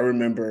I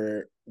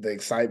remember the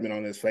excitement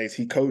on his face.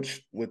 He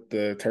coached with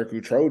the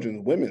Turku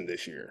Trojans women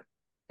this year.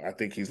 I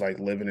think he's like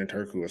living in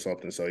Turku or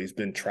something. So he's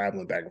been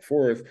traveling back and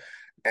forth.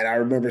 And I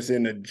remember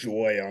seeing the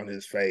joy on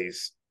his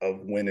face of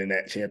winning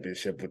that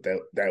championship with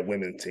that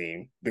women's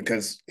team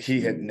because he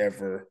had Mm.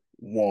 never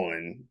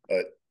won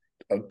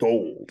a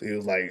gold. He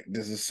was like,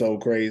 this is so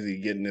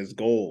crazy getting this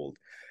gold.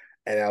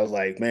 And I was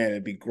like, man,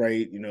 it'd be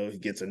great. He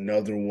gets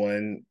another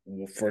one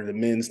for the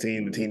men's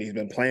team, the team he's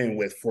been playing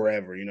with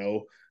forever.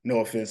 No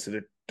offense to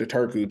the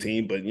Turku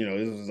team, but,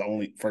 this is his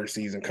only first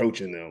season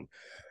coaching them.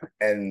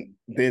 And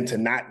then to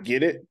not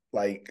get it,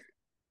 like,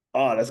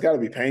 oh, that's got to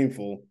be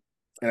painful.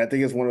 And I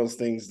think it's one of those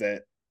things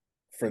that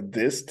for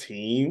this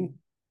team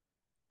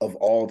of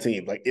all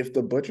teams, like if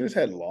the Butchers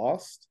had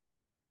lost,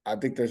 I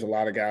think there's a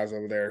lot of guys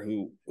over there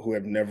who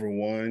have never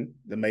won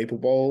the Maple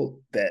Bowl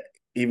that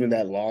even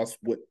that loss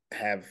would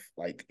have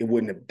like it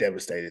wouldn't have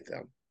devastated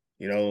them.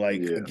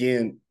 Like Yeah.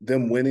 again,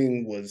 them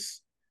winning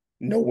was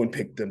no one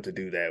picked them to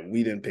do that.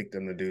 We didn't pick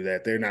them to do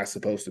that. They're not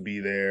supposed to be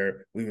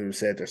there. We even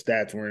said their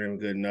stats weren't even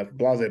good enough.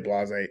 Blase,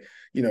 blase.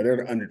 They're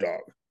the underdog.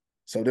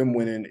 So them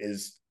winning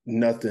is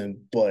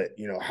nothing but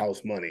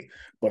house money.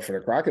 But for the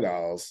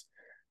Crocodiles,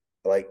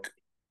 like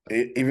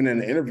even in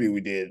the interview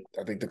we did,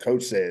 I think the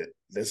coach said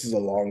this is a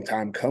long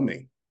time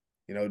coming.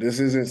 This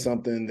isn't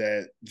something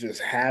that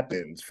just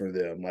happens for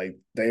them. Like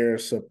they're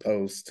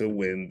supposed to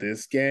win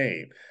this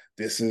game.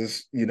 This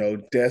is,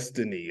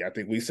 destiny. I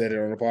think we said it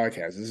on the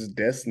podcast. This is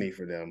destiny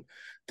for them.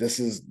 This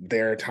is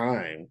their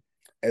time.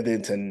 And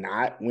then to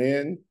not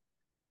win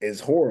is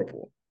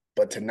horrible.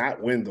 But to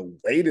not win the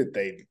way that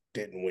they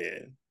didn't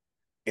win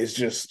is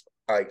just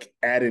like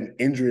adding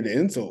injury to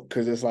insult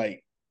because it's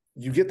like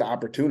you get the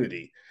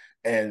opportunity.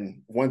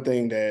 And one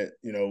thing that,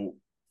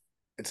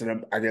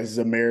 I guess it's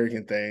an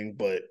American thing,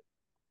 but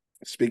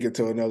speaking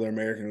to another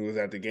American who was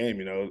at the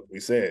game, we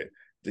said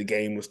the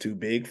game was too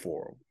big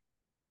for him.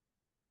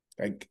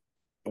 Like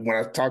when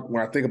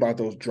I think about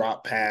those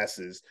drop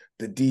passes,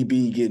 the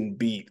DB getting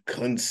beat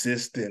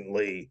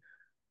consistently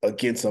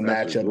against a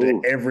That's matchup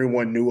that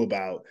everyone knew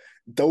about.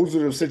 Those are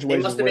the They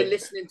situations must have where been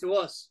listening to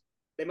us.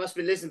 They must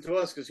have been listening to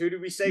us because who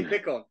did we say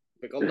pick on?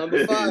 Pick on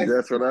number 5.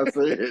 That's what I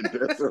said.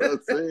 That's what I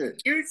said.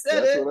 You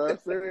said That's it. what I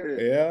said.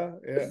 yeah.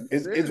 You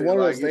It's said it. one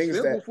of Like those it's things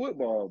simple that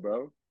football,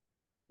 bro.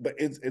 but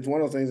it's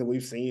one of those things that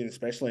we've seen,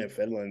 especially in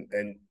Finland,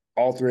 and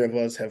all three of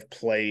us have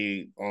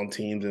played on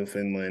teams in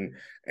Finland.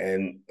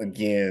 And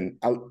again,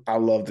 I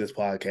love this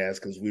podcast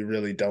because we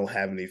really don't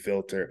have any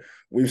filter.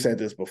 We've said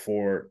this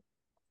before.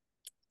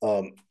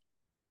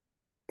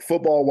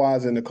 Football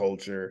wise in the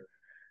culture,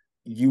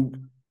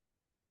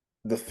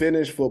 the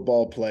Finnish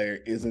football player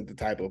isn't the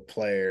type of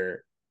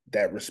player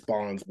that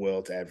responds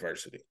well to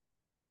adversity.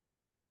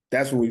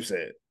 That's what we've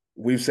said.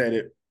 We've said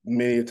it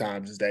many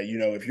times is that,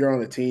 if you're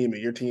on a team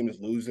and your team is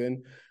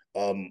losing,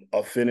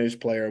 a Finnish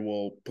player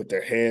will put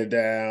their head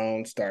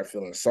down, start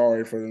feeling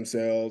sorry for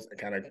themselves, and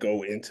kind of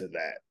go into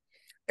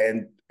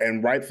that.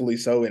 And rightfully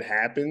so, it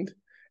happened.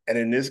 And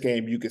in this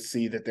game, you could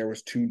see that there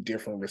was two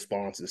different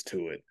responses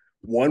to it.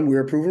 One, we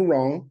were proven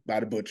wrong by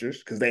the Butchers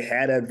because they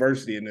had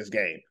adversity in this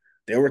game.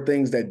 There were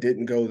things that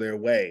didn't go their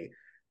way.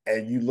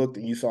 And you looked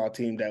and you saw a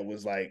team that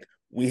was like,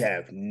 we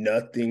have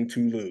nothing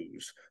to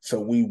lose. So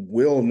we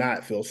will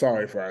not feel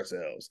sorry for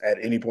ourselves at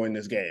any point in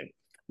this game.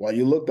 while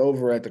you looked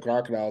over at the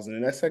Crocodiles, and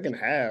in that second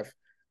half,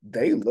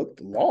 they looked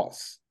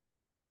lost.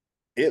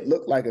 It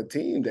looked like a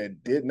team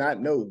that did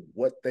not know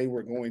what they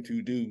were going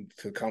to do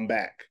to come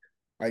back.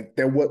 Like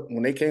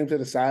when they came to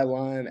the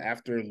sideline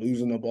after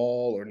losing the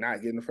ball or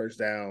not getting the first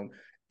down,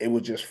 it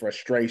was just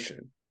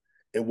frustration.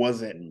 It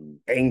wasn't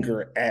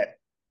anger at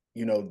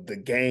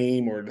the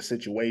game or the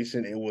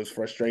situation. It was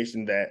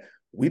frustration that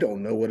we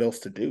don't know what else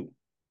to do.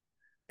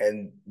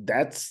 And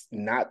that's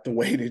not the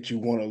way that you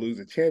want to lose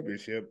a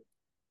championship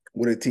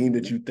with a team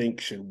that you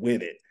think should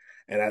win it.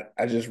 And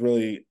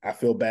I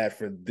feel bad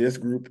for this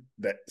group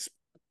that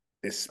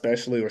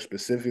especially or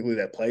specifically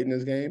that played in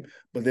this game.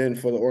 But then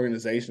for the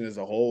organization as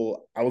a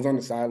whole, I was on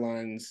the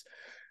sidelines,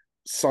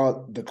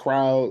 saw the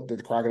crowd that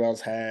the Crocodiles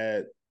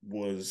had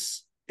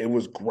was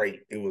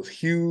great. It was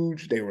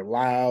huge. They were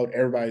loud.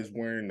 Everybody's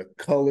wearing the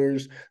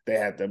colors. They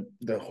had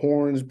the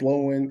horns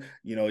blowing.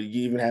 You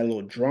even had a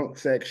little drunk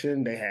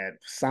section. They had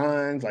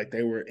signs. Like,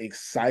 they were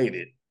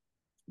excited.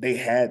 They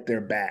had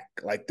their back.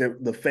 Like,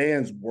 the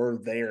fans were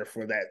there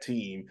for that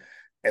team,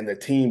 and the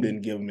team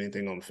didn't give them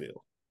anything on the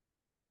field.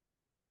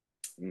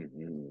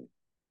 Mm-hmm.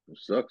 It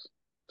sucks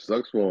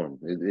for them.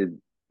 It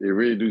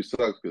really do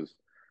sucks because,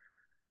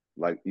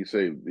 like you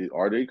say,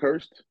 are they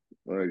cursed?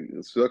 Like,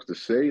 it sucks to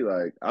say.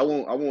 Like, I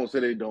won't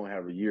say they don't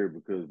have a year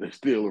because they're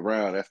still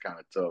around. That's kind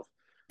of tough.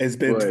 It's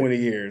been 20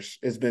 years.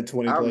 It's been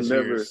 20 plus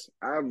years.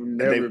 I've and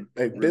never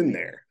they've been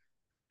there.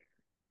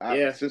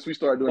 Since we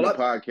started doing the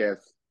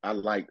podcast,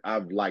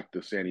 I've liked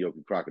the San Diego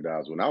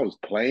Crocodiles. When I was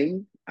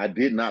playing, I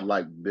did not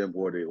like them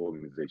or their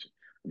organization.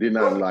 I did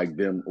not like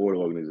them or the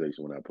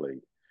organization when I played.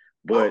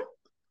 But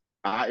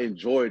I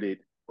enjoyed it.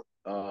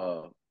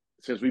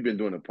 Since we've been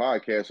doing the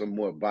podcast, I'm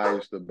more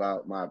biased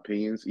about my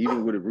opinions.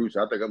 Even with the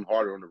Roosters, I think I'm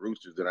harder on the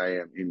Roosters than I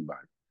am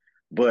anybody.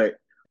 But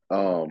I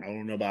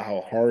don't know about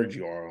how hard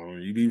you are on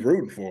them. You be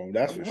rooting for them,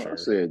 that's for sure. I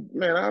said,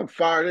 man, I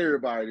fired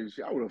everybody this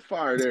year. I would have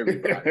fired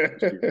everybody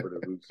this year for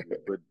the Roosters.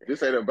 But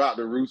this ain't about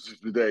the Roosters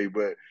today.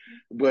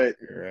 But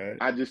right.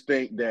 I just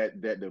think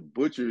that the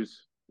Butchers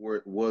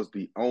was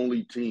the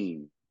only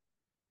team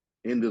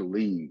in the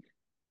league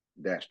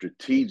that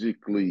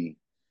strategically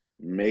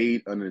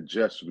made an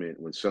adjustment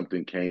when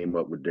something came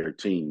up with their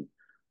team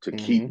to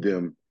keep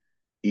them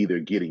either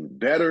getting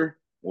better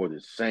or the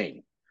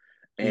same.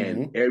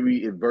 And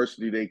every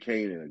adversity they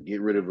came in, get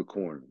rid of a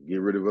corner,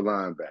 get rid of a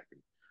linebacker,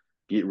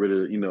 get rid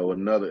of,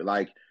 another.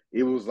 Like,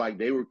 it was like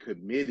they were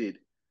committed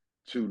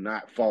to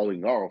not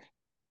falling off,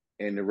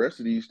 and the rest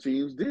of these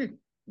teams didn't.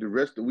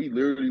 We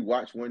literally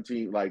watched one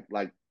team, like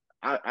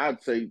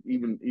I'd say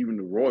even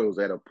the Royals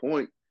at a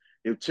point,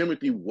 if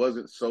Timothy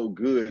wasn't so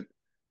good,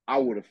 I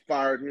would have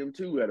fired him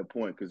too at a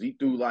point because he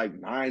threw like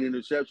 9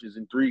 interceptions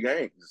in 3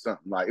 games or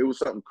something. Like, it was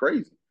something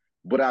crazy.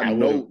 But I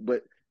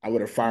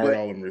would have fired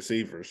all them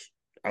receivers.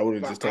 I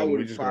would have just told him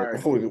we just fired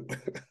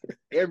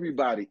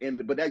everybody.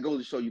 But that goes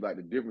to show you, like,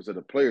 the difference of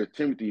the players.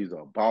 Timothy is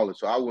a baller,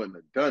 so I wouldn't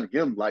have done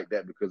him like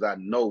that because I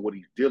know what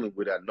he's dealing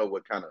with. I know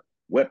what kind of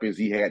weapons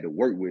he had to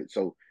work with,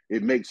 so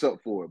it makes up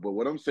for it. But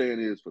what I'm saying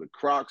is, for the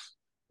Crocs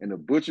and the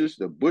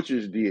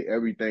Butchers did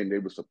everything they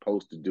were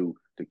supposed to do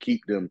to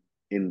keep them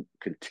in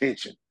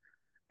contention,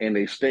 and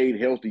they stayed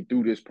healthy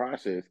through this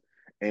process,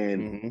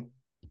 and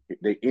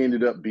they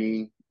ended up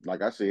being,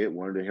 like I said,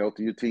 one of the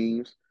healthier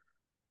teams.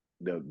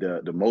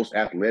 The most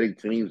athletic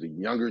teams, the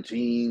younger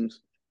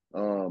teams,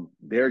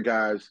 their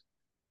guys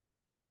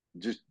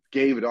just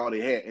gave it all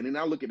they had. And then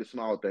I look at the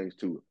small things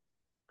too.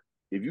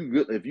 If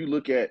you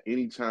look at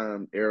any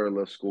time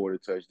Arla scored a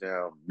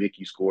touchdown,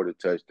 Mickey scored a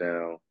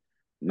touchdown,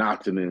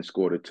 Nottingham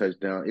scored a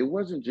touchdown, it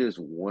wasn't just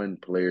one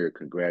player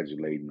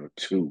congratulating or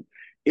two.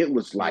 It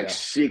was like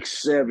 6,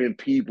 7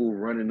 people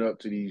running up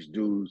to these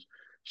dudes,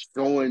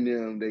 showing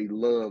them they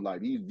love,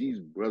 like, these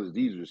brothers,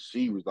 these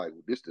receivers, like,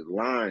 this is the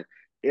line.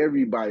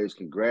 Everybody is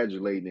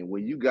congratulating. And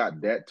when you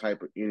got that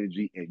type of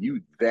energy and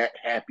you that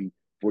happy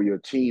for your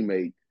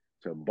teammate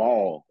to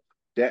ball,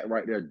 that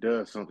right there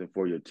does something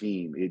for your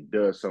team. It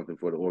does something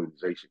for the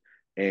organization.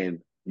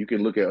 And you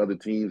can look at other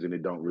teams and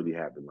it don't really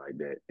happen like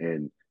that.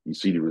 And you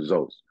see the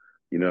results.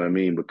 You know what I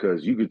mean?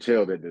 Because you could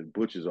tell that the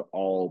Butchers are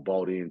all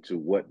bought into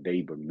what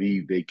they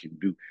believe they can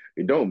do.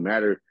 It don't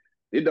matter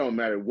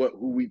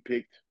who we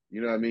picked.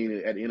 You know what I mean?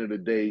 At the end of the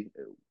day,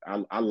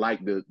 I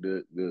like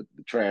the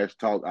trash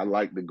talk. I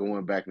like the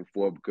going back and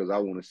forth because I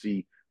want to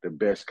see the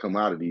best come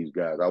out of these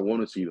guys. I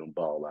want to see them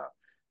ball out.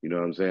 You know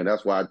what I'm saying?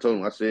 That's why I told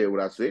them, I said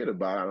what I said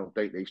about it. I don't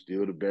think they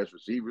still the best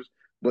receivers,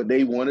 but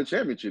they won a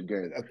championship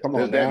game. Come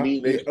on, does that now.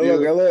 mean they still?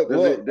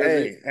 Look.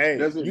 Hey,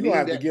 you're gonna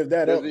have to give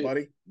that up,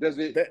 buddy. Does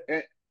it?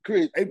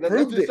 Chris,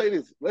 let's just say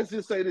this. Let's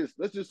just say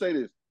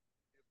this.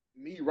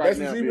 Me right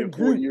now being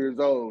 40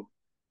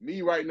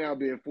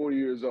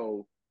 years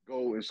old,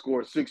 go and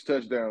score 6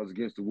 touchdowns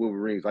against the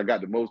Wolverines. I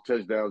got the most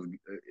touchdowns.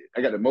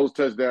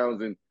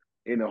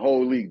 In the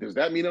whole league. Does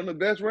that mean I'm the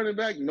best running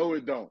back? No,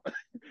 it don't.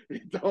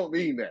 It don't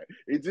mean that.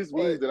 It just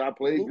means that I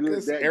played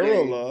good that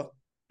Arola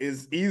game.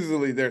 is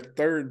easily their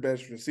third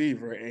best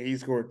receiver, and he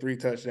scored 3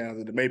 touchdowns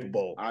in the Maple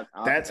Bowl.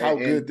 That's how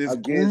good this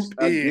group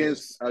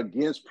is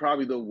against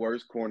probably the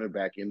worst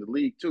cornerback in the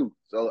league too.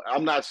 So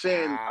I'm not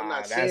saying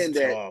that's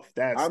that. tough.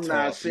 That's I'm tough.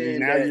 not saying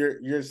now that.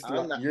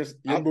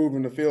 you're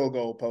moving the field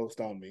goal post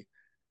on me.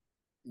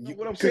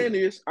 What I'm saying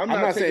is, I'm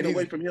not taking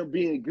away from him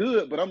being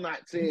good, but I'm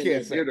not saying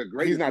that they're the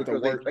greatest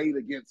because they played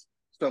against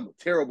some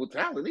terrible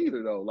talent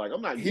either, though. Like,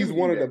 I'm not. He's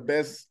one of the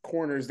best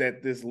corners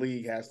that this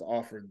league has to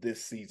offer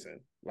this season.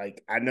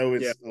 Like, I know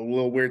it's a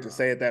little weird to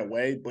say it that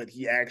way, but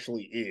he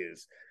actually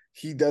is.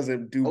 He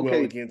doesn't do well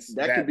against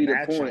that can be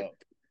matchup. The point.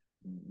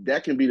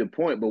 That can be the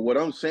point, but what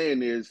I'm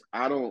saying is,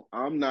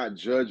 I'm not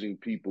judging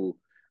people.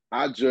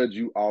 I judge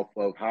you off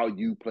of how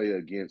you play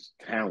against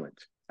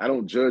talent. I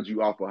don't judge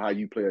you off of how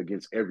you play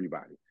against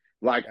everybody.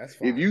 Like,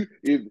 if you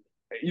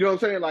know what I'm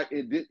saying, like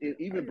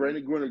even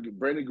Brandon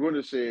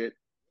Gwinner said,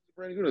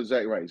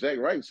 Zach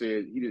Wright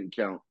said he didn't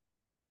count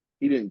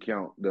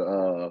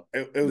the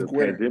it was the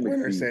Gwinner. pandemic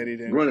Gwinner season. said he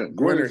didn't.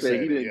 Gwinner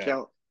said he didn't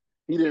count.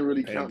 He didn't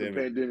really count the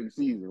pandemic. pandemic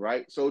season,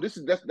 right? So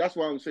that's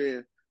why I'm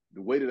saying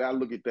the way that I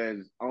look at that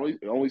is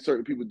only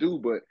certain people do,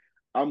 but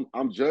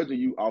I'm judging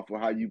you off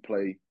of how you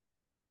play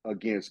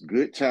against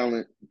good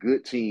talent,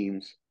 good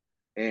teams,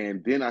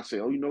 and then I say,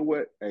 oh, you know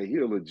what? Hey,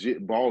 he's a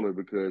legit baller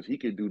because he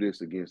can do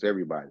this against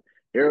everybody.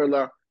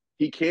 Erla,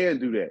 he can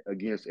do that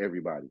against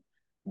everybody,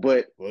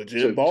 but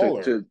legit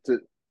baller.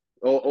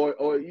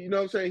 Or you know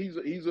what I'm saying?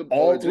 He's a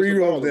all three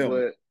baller, of them.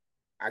 But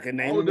I can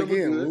name them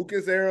again: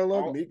 Lucas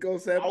Erla, Miko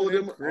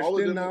Sepinen,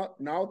 Christian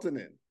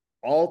Nautanen.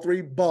 All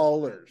 3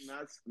 ballers.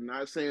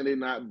 Not saying they're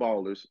not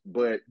ballers,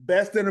 but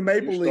best in the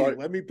Maple League.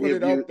 Let me put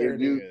it up there.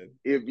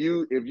 If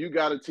you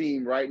got a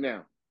team right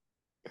now,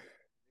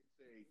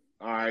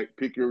 all right,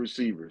 pick your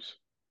receivers.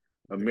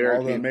 American,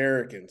 all the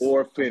Americans,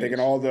 or Finnish. I'm picking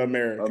all the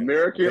Americans.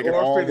 American I'm picking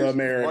or all Finnish. the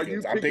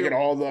Americans. I'm picking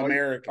all the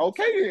Americans.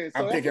 Okay, then.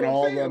 So I'm picking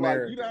all the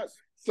Americans.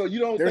 So you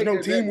don't. There's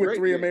no team with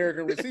 3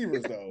 American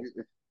receivers, though.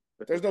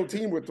 There's no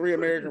team with 3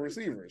 American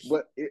receivers.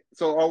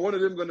 So are one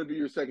of them going to be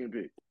your second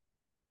pick?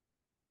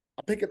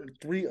 I'm picking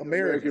 3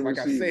 Americans, like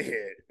receivers.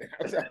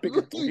 I said. I'm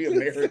picking 3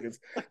 Americans.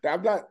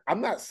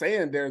 I'm not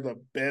saying they're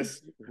the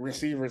best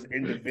receivers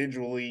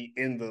individually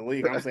in the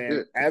league. I'm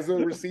saying as a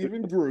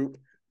receiving group,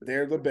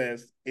 they're the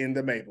best in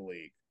the Maple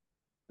League.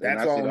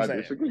 That's all I'm saying.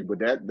 I disagree, but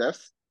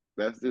that's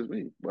just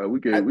me. But we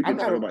can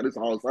talk about this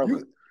all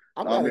summer.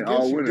 I'm not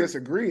against you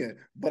disagreeing,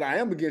 but I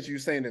am against you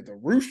saying that the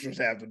Roosters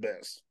have the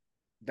best.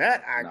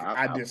 That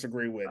I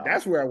disagree with.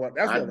 That's where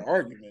the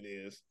argument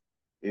is.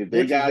 If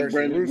they got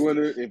Brandon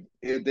Gwinner,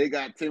 if they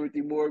got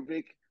Timothy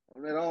Moravec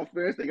on that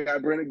offense, they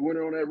got Brandon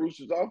Gwinner on that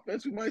Roosters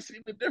offense, we might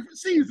see a different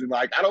season.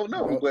 Like, I don't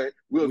know, but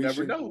we'll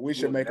never know. We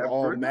should make an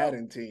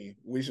all-Madden team.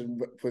 We should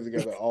put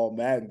together an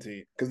all-Madden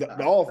team. Because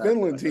the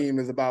all-Finland team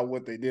is about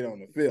what they did on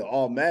the field.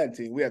 All-Madden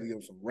team, we have to give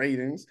them some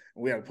ratings,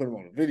 and we have to put them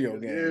on a video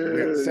game.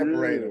 We have to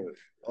separate them.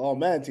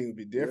 All-Madden team would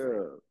be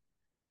different.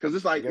 Because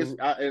it's like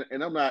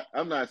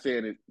I'm not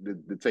saying it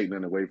to take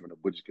nothing away from the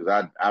Butchers,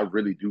 because I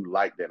really do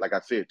like that. Like I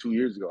said 2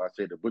 years ago, I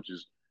said the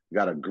Butchers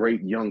got a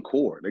great young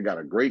core. They got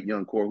a great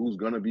young core who's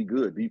going to be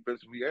good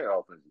defensively and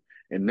offensively.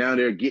 And now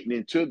they're getting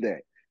into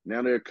that.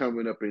 Now they're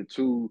coming up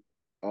into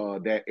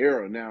that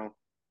era. Now,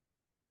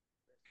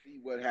 let's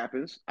see what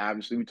happens.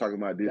 Obviously, we're talking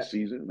about this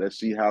season. Let's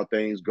see how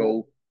things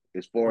go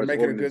as far as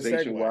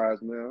organization-wise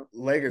now.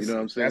 Legacy. You know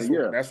what I'm saying?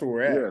 That's where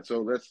we're at. Yeah,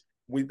 so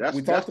we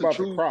talked about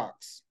the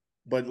Crocs.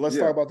 But let's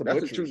talk about the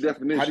Butchers. That's the true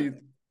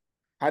definition.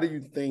 How do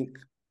you think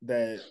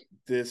that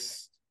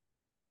this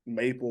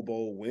Maple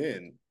Bowl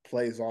win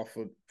plays off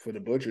for the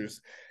Butchers?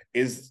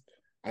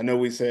 I know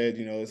we said,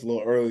 it's a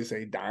little early to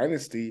say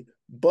dynasty,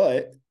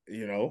 but,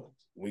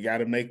 we got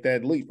to make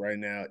that leap right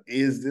now.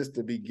 Is this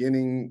the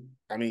beginning?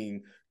 I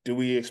mean, do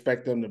we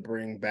expect them to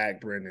bring back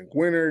Brandon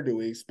Gwinner? Do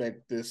we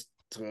expect this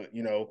to,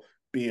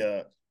 be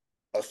a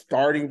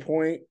starting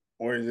point?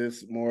 Or is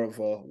this more of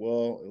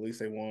at least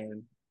they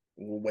won.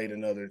 We'll wait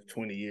another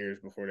 20 years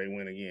before they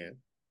win again,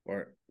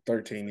 or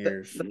 13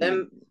 years. For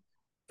them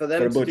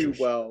to do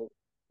well,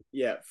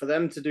 for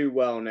them to do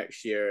well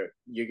next year,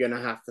 you're going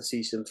to have to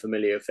see some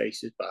familiar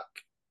faces back.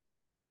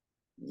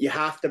 You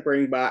have to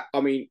bring back,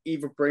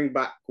 either bring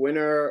back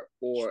Gwinner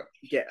or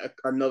get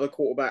another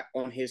quarterback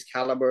on his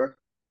caliber.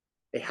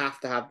 They have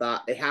to have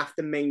that. They have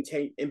to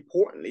maintain,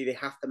 importantly, they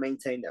have to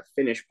maintain their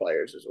Finnish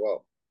players as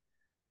well.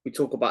 We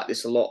talk about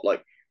this a lot,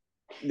 like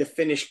the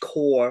Finnish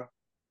core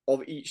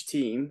of each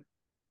team.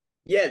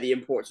 Yeah, the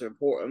imports are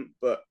important,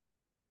 but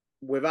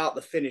without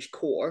the Finnish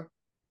core,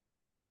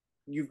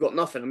 you've got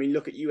nothing.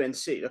 Look at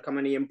UNC. Look how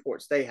many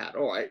imports they had.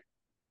 All right,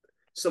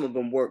 some of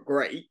them weren't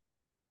great,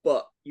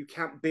 but you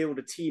can't build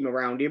a team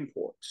around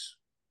imports.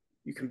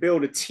 You can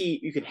build a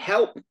team. You can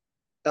help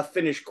a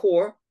Finnish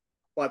core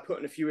by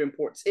putting a few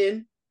imports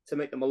in to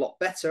make them a lot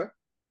better.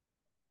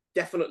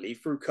 Definitely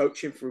through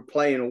coaching, through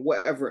playing, or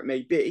whatever it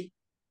may be.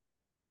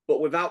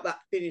 But without that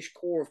Finnish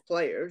core of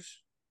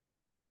players,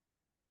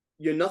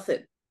 you're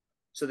nothing.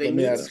 So they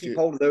need to keep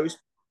hold of those.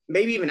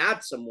 Maybe even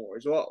add some more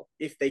as well,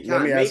 if they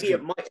can. Maybe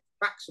it might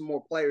attract some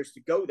more players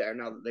to go there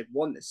now that they've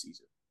won this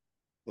season.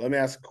 Let me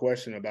ask a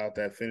question about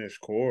that Finnish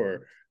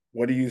core.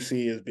 What do you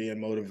see as being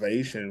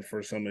motivation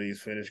for some of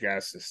these Finnish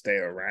guys to stay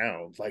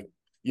around? Like,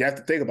 you have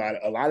to think about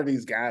it. A lot of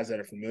these guys that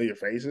are familiar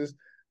faces,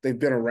 they've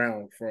been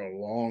around for a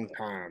long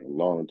time, A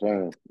long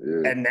time.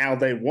 Yeah. and now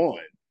they won.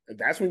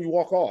 That's when you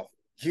walk off.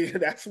 Yeah,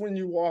 that's when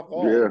you walk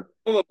off. Yeah.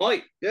 Some of them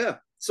might, yeah.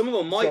 Some of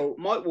them So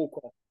might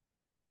walk off.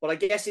 But I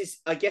guess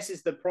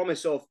it's the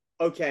promise of,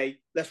 okay,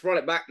 let's run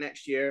it back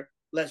next year.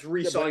 Let's yeah,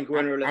 re-sign but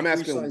Gwinner. I'm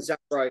Let's re-sign asking. Zach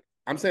Wright.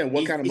 I'm saying,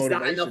 what kind of Is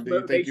that enough motivation do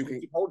you think you motivation to can?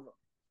 keep hold of them?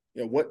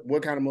 Yeah,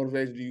 what kind of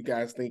motivation do you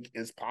guys think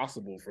is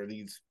possible for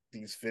these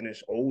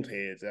Finnish old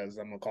heads, as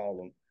I'm gonna call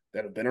them,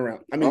 that have been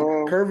around? I mean,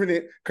 Um.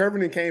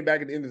 Curvinen came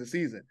back at the end of the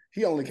season.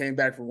 He only came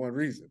back for one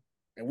reason,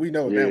 and we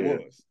know what that Yeah.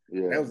 was.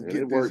 Yeah. That was And it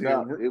get this worked here,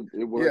 out.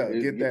 It worked. yeah,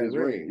 It get get that this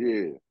ring.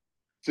 ring. Yeah.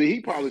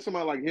 See,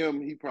 somebody like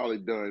him. He probably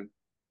done.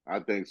 I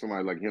think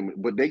somebody like him,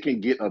 but they can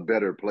get a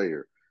better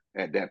player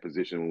at that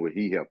position where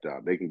he helped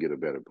out. They can get a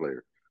better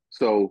player.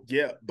 So,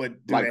 Yeah,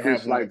 but do like they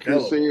have one like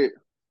Chris available? said,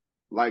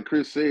 like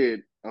Chris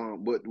said,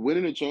 but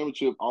winning a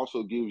championship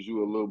also gives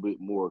you a little bit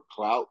more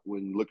clout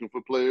when you're looking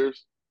for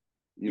players.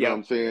 You know what I'm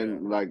Yep. Yeah,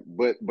 saying? Like,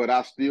 but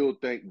I still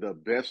think the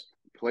best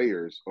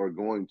players are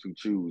going to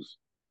choose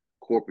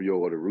Scorpio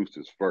or the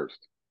Roosters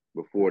first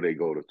before they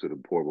go to the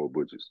Porvo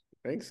Butchers.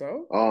 think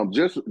so.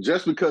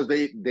 Just because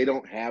they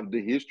don't have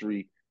the history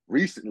Yeah.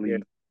 recently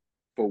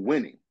for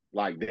winning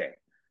like that.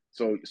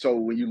 So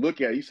when you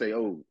look at it, you say,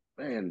 oh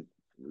man,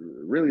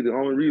 really the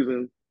only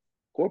reason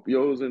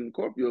Scorpios and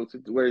Scorpio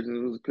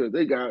situations because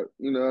they got,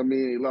 you know what I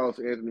mean, lost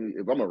Anthony.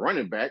 If I'm a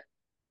running back,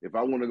 if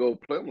I want to go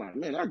play, I'm like,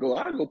 man, I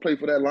go play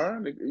for that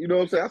line. You know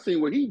what I'm saying? I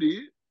seen what he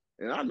did,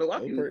 and I know I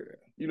can,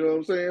 you know what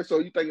I'm saying? So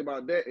you think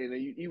about that, and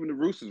then even the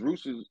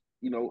Roosters,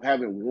 you know,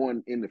 haven't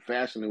won in the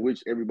fashion in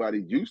which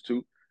everybody's used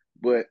to,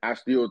 but I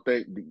still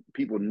think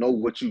people know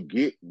what you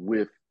get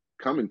with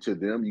coming to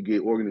them. You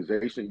get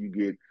organization, you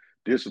get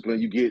discipline,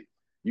 you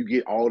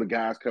get all the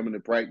guys coming to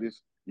practice.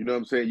 You know what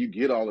I'm saying? You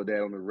get all of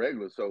that on the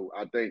regular. So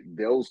I think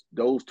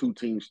those two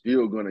teams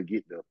still gonna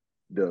get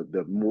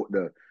the more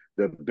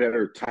the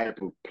better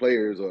type of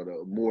players or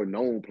the more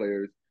known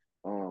players.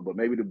 But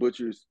maybe the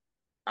Butchers,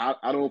 I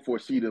don't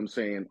foresee them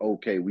saying,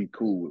 okay, we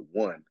cool with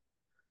one.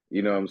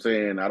 You know what I'm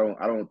saying? I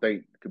don't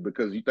think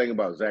because you think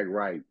about Zach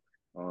Wright,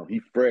 he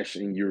fresh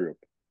in Europe.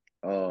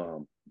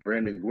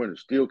 Brandon Gwinner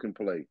still can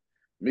play.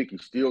 Mickey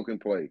still can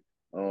play.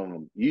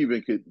 You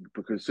even could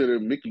consider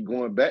Mickey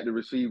going back to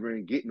receiver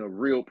and getting a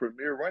real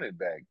premier running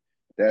back.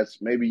 That's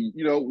maybe,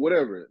 you know,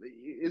 whatever.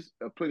 It's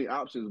plenty of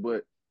options,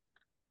 but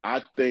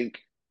I think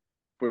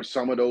for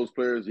some of those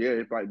players, yeah,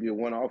 it might be a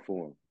one off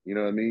for them. You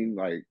know what I mean?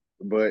 Like,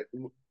 but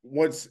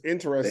What's they,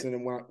 interesting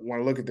and when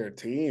I look at their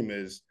team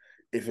is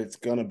if it's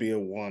gonna be a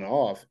one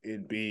off,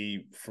 it'd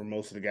be for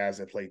most of the guys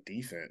that play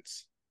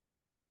defense.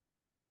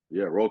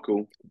 yeah,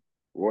 Royco,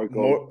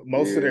 yeah,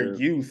 Most of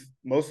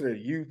their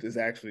youth is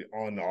actually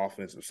on the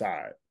offensive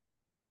side.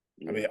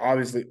 I yeah, mean,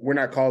 obviously, we're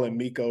not calling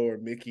Miko or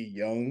Mickey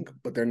young,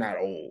 but they're not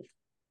old.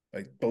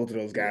 Like both of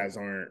those yeah. guys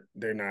aren't.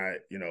 They're not.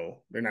 You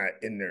know, they're not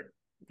in their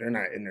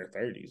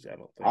 30s. I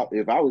don't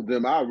think. If I was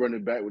them, I'd run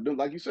it back with them.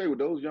 Like you say, with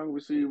those young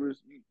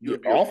receivers, Yeah, you'll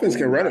be a offense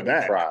can fool run it not to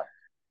back. try.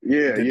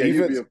 Yeah, The yeah,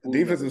 you'd be a fool not to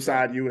defensive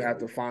try. side, you would have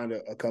to find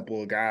a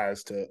couple of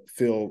guys to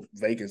fill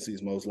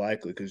vacancies most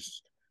likely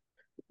because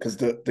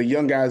the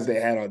young guys they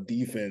had on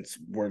defense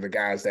were the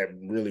guys that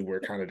really were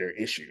kind of their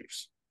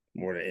issues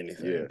more than Yeah,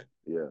 anything.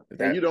 yeah. And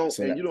That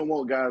so that you don't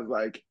want guys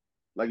like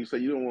you say,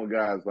 you don't want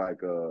guys like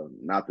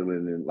Nathalie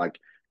and like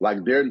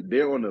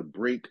they're on the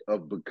brink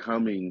of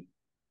becoming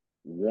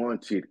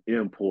wanted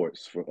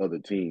imports for other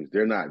teams.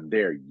 They're not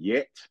there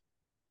yet.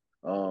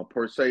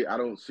 Per se, I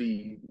don't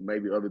see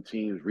maybe other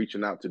teams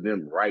reaching out to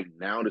them right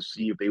now to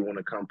see if they want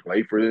to come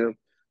play for them.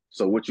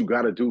 So what you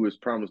got to do is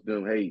promise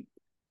them, hey,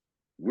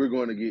 we're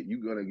going to get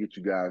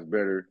you guys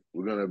better.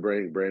 We're going to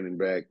bring Brandon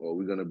back, or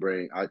we're going to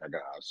bring. I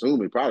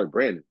assume it probably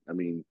Brandon. I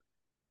mean,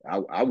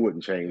 I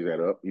wouldn't change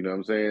that up. You know what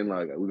I'm saying?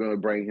 Like we're going to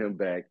bring him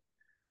back.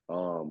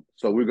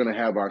 So we're going to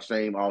have our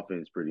same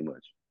offense pretty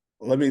much.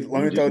 let We me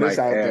just throw this might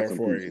out add there some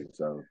for you. pieces.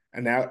 So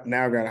And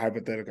now I got a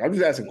hypothetical. I'm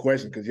just asking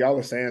questions because y'all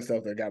are saying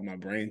stuff that got my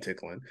brain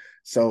tickling.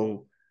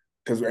 So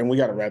and we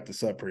got to wrap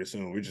this up pretty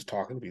soon. We're just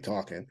talking to be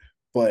talking.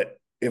 But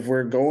if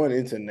we're going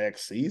into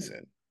next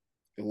season,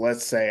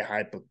 let's say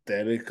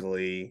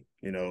hypothetically,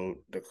 you know,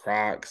 the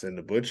Crocs and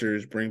the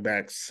Butchers bring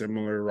back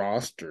similar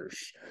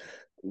rosters.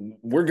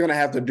 We're gonna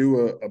have to do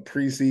a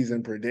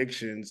preseason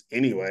predictions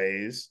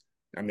anyways.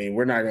 I mean,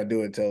 we're not gonna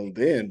do it till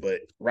then,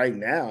 but right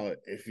now,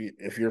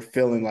 if you're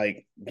feeling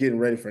like getting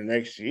ready for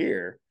next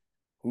year,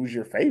 who's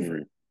your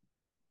favorite?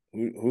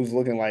 Who's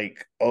looking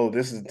like, oh,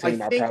 this is a I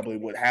team I think probably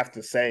would have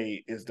to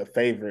say is the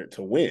favorite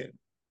to win.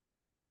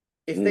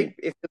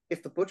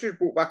 if the Butchers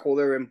brought back all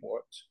their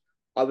imports,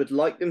 I would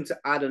like them to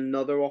add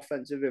another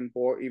offensive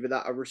import, either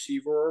that a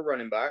receiver or a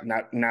running back.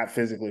 Not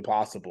physically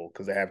possible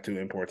because they have two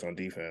imports on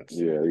defense.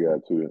 yeah, you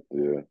got to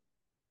yeah.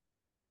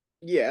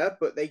 Yeah,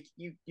 but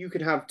you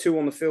could have two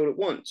on the field at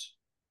once.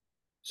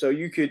 So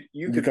you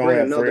You could can only bring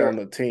have three another. on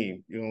the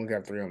team. You only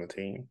got three on the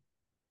team.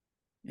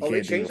 You Oh, they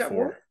can't do changed the that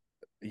rule. four.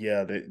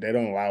 Yeah, they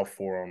don't allow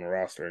 4 on the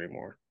roster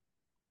anymore.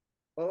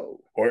 Oh,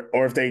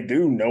 Or if they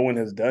do, no one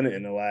has done it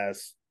in the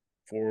last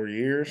 4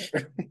 years.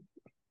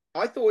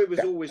 I thought it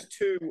was always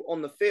 2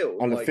 on the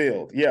field. On the Like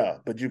field, yeah,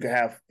 but you could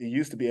have. You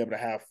used to be able to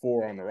have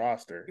 4 on the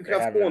roster. you They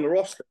could have 4 on haven't. the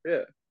roster.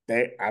 Yeah,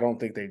 I don't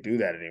think they do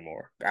that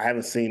anymore. I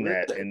haven't seen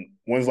that. really. And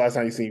when's the last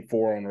time you seen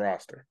 4 on the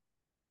roster?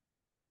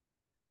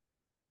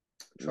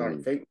 Trying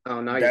to think.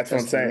 Oh, now you're That's what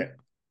I'm testing me.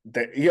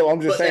 saying.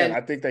 I'm just But saying.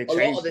 then I think they a lot of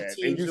changed the that.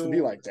 It teams used to be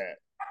will. like that.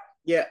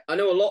 Yeah, I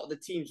know a lot of the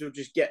teams will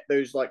just get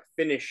those like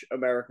Finnish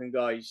American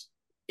guys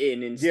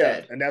in Yeah,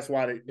 instead. and that's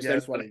why they. Because Yeah,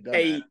 that's why they done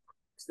pay, that.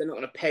 they're not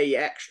going to pay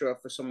extra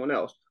for someone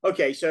else.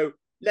 Okay, so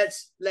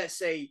let's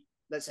say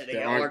they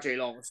There get aren't. RJ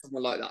Long or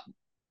someone like that,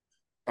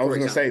 I for was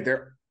gonna say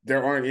example.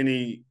 there aren't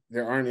any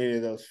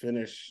of those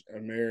Finnish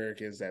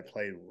Americans that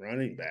play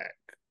running back.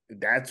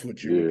 That's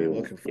what you would be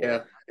Yeah, looking Yeah.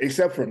 for.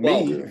 Except for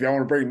Well, me, yeah. if y'all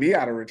want to bring me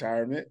out of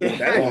retirement, but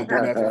that ain't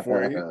gonna do nothing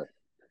for you.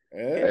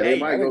 Hey, they Yeah, hey,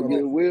 might that go ain't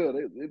get gonna. Will.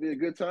 It'd be a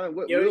good time.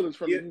 What you know, Will is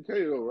from the you UK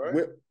though,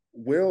 right?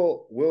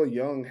 Will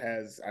Young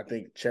has, I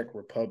think, Czech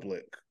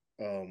Republic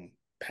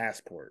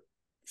passport,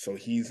 so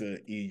he's a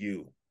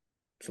EU.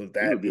 So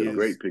He would be a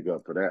great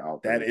pickup for that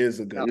that offense. is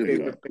a that good He'd would be be a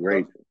a good pickup.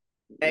 great. pickup.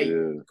 Hey,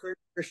 Yeah,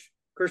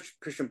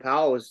 Christian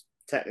Powell is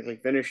technically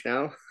finished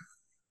now.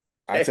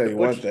 I tell you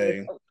one What you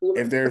thing: call if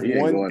him? there's he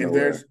ain't one, going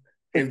nowhere.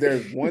 if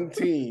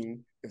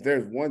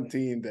there's one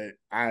team that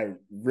I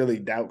really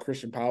doubt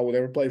Christian Powell would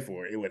ever play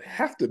for, it would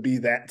have to be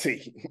that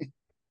team.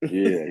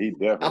 Yeah, he I'm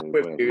definitely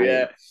with playing you. for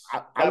Yeah, them.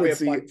 I that'd be would a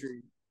see. pipe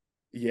dream.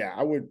 Yeah,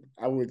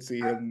 I would see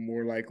him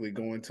more likely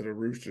going to the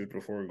Roosters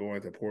before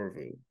going to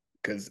Portville.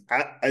 Because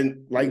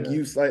and Yeah, like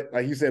you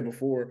said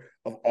before,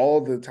 of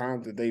all the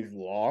times that they've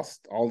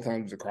lost, all the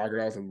times the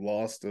Crocodiles have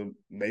lost the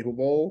Maple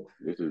Bowl,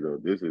 this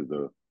this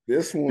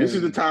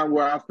is the one time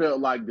where I felt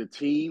like the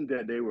team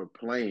that they were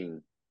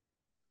playing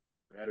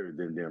better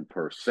than them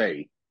per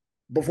se.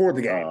 before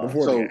the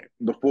So game,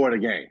 before the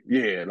game,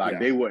 yeah, like yeah,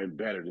 they weren't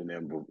better than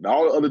them. But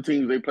all the other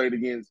teams they played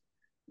against,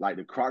 like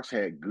the Crocs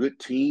had good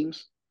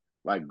teams,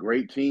 like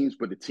great teams,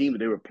 but the team that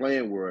they were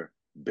playing were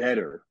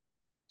better.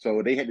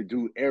 So they had to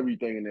do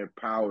everything in their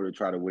power to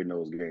try to win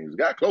those games.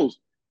 Got close,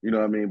 you know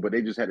what I mean? But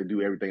they just had to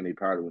do everything in their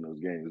power to win those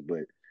games.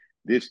 But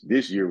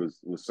this year was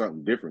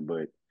something different.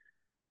 But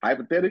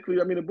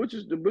hypothetically, I mean the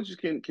Butchers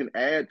can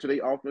add to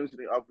their offense.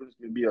 Their offense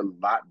can be a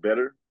lot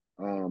better.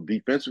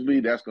 Defensively,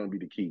 that's going to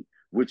be the key.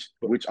 but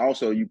Which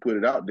also you put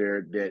it out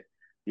there that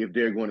if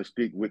they're going to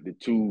stick with the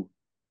two,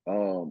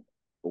 um,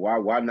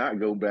 why not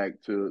go back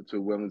to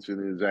Wellington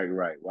and Zach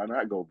Wright? Why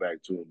not go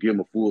back to them? Give them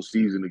a full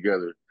season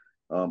together.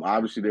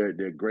 Obviously,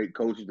 they're great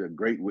coaches. They're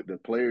great with the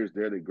players.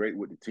 They're great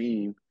with the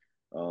team.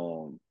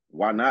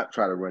 Why not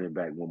try to run it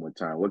back one more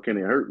time? What can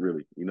it hurt,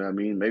 really? You know what I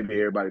mean? Maybe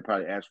everybody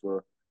probably asks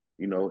for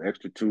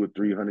extra 200 or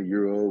 300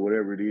 euro,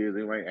 whatever it is.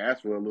 They might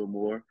ask for a little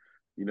more,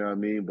 you know what I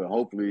mean? But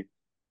hopefully,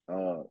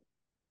 uh,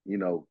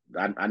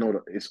 I know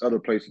that it's other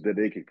places that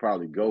they could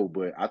probably go,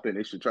 but I think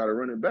they should try to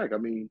run it back. I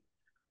mean,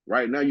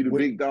 right now you're the would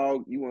big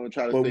dog. You want to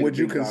try to but stay the would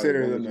you big dog as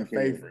consider long them as a you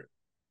can. favorite?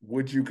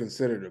 Would you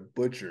consider the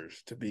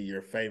Butchers to be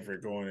your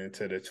favorite going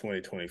into the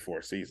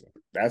 2024 season?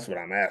 That's what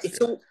I'm It's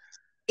asking. all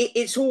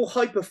it's all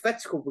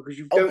hypothetical because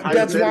you Oh, don't know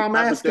that's why the I'm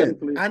asking.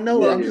 Hypothetically, I know.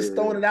 yeah, I'm well just yeah,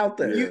 throwing it out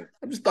there. yeah. you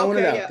I'm just throwing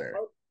it okay out yeah there.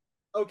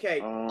 okay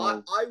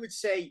Um, I would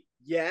say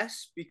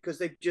yes because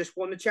they've just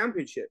won the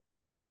championship.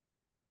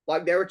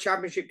 Like they're a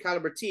championship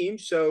caliber team,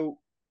 so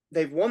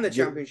they've won the So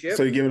championship.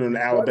 you're giving them the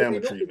Why would they Alabama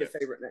not be the treatment.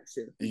 favorite next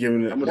year? You're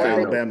giving I'm them gonna the Why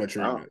say would they not? no. Alabama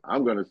treatment.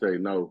 I'm gonna say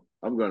no.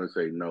 I'm gonna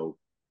say no.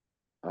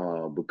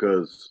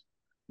 Because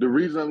the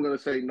reason I'm gonna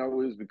say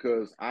no is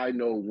because I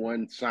know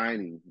one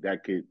signing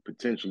that could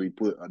potentially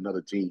put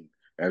another team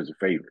as a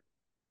favorite.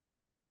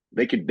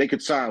 They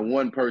could sign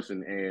one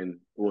person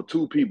or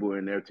two people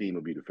and their team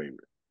will be the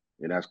favorite,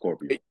 and that's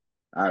Scorpio.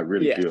 I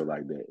really Yeah, feel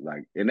like that.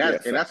 Like, and yeah,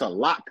 that's a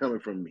lot coming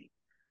from me.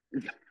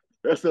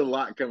 That's a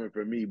lot coming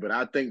from me. But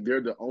I think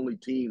they're the only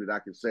team that I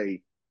can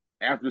say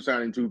after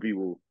signing two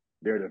people,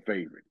 they're the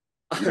favorite.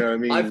 You know what I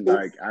I mean? thought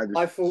Like I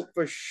just I thought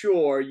for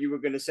sure you were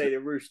going to say the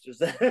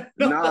Roosters.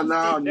 no, Not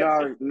no, the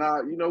no,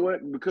 no. You know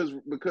what? Because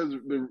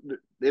and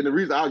the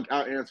reason I'll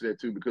answer that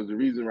too because the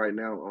reason right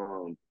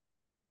now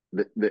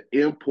the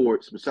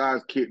imports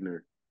besides Kittner,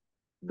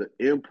 the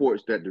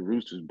imports that the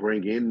Roosters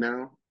bring in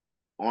now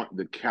aren't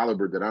the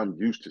caliber that I'm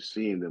used to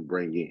seeing them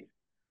bring in.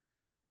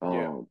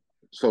 yeah. Um,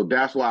 so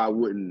that's why I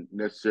wouldn't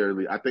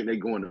necessarily. I think they're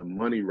going the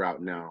money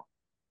route now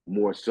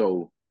more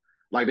so.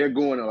 Like they're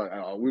going like,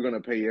 we're going to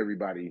pay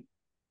everybody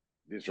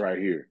this right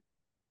here,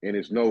 and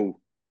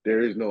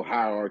there is no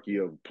hierarchy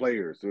of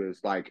players. So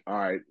it's like, all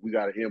right, we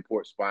got an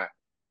import spot.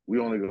 We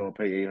only going to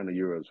pay 800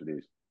 euros for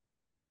this,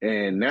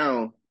 and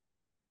now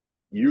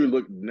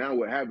now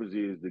what happens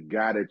is the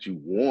guy that you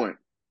want,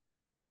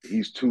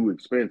 he's too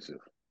expensive,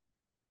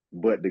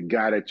 but the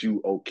guy that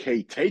you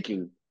okay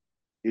taking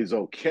is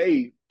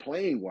okay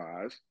playing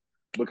wise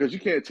because you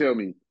can't tell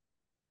me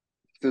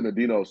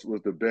Sinadinos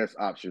was the best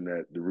option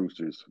that the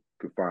Roosters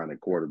could find a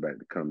quarterback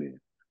to come in.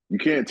 You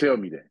can't tell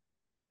me that.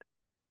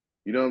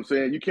 You know what I'm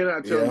saying? You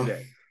cannot tell me Yeah.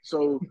 that.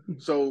 So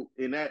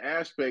in that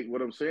aspect,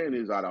 what I'm saying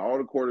is, out of all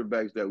the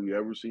quarterbacks that we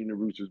ever seen the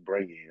Roosters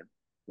bring in,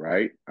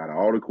 right? Out of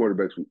all the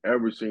quarterbacks we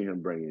ever seen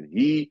him bring in,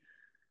 he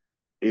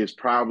is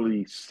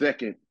probably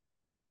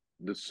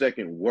the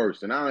second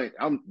worst. And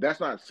I'm that's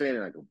not saying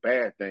like a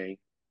bad thing,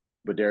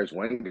 but there's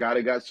one guy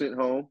that got sent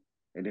home,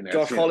 and then that's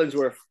Josh him.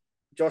 Hollinsworth.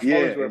 Josh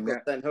Yeah, Hollinsworth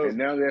got sent home. and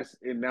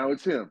now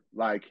it's him.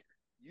 Like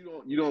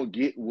you don't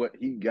get what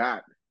he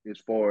got as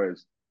far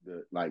as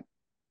the like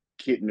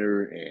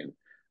Kittner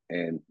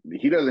and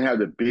he doesn't have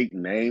the big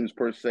names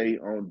per se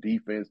on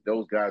defense.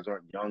 Those guys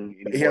aren't young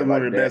He has anymore one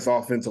like of the that. best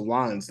offensive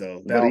lines,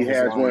 though. That But he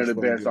offensive has line one of is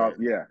the really best off.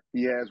 good. Yeah,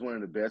 he has one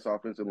of the best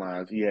offensive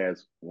lines. He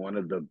has one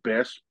of the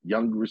best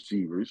young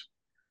receivers,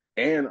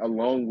 and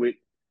along with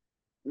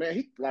man,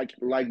 he like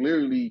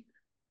literally,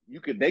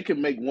 they could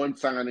make one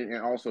signing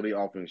and also their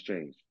offense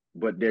change.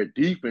 But their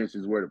defense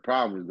is where the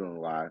problem is going to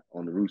lie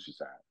on the Rooster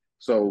side.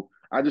 So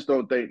I just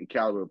don't think the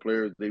caliber of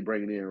players they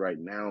bringing in right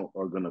now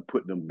are going to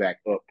put them back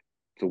up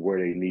to where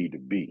they need to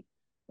be.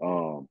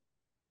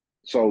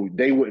 So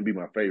they wouldn't be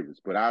my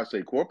favorites, but I'd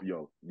say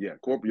Corpio. Yeah,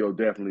 Corpio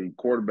definitely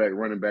quarterback,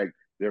 running back.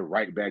 They're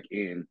right back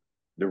in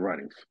the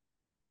runnings.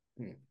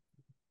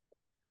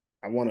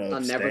 I want to I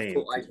never abstain.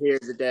 thought I'd hear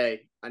the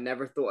day. I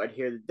never thought I'd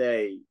hear the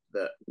day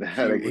that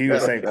he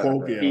would say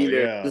Quopio.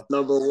 Yeah,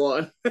 number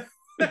one.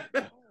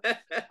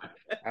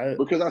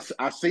 Because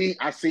I seen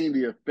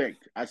the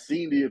effect. I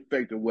seen the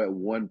effect of what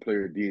one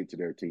player did to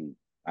their team.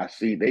 I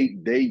see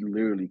they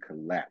literally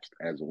collapsed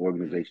as an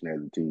organization,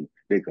 as a team.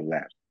 They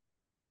collapsed.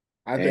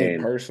 I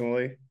think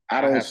personally,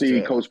 I don't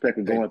see Coach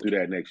Pecker going through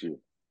that next year.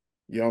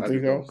 You don't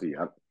think so?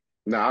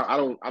 So? I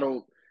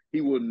don't.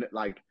 He wouldn't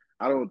like.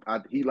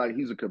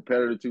 He's a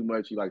competitor too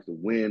much. He likes to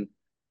win.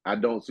 I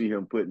don't see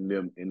him putting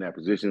them in that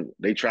position.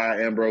 They try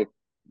Ambro,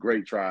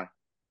 great try.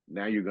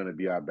 Now you're going to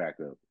be our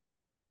backup.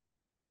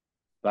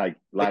 Like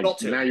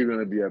now you're going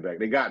to be our back.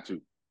 They got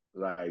to.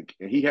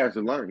 And he has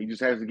to learn. He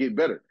just has to get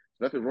better.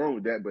 Nothing wrong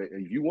with that. But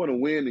if you want to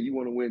win and you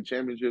want to win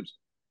championships,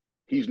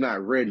 he's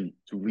not ready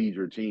to lead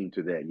your team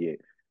to that yet.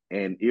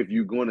 And if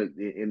you're going to,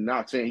 and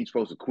not saying he's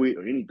supposed to quit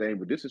or anything,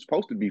 but this is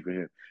supposed to be for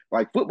him.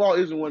 Like football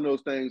isn't one of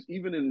those things,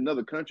 even in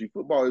another country,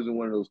 football isn't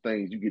one of those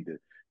things you get to,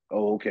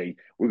 oh, okay,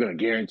 we're going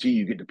to guarantee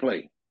you get to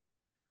play.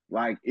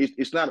 Like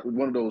it's not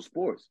one of those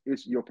sports.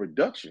 It's your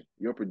production.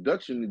 Your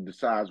production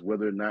decides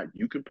whether or not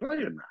you can play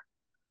or not.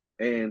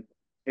 And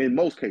in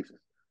most cases,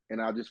 and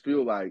I just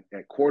feel like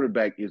at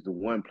quarterback is the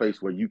one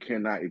place where you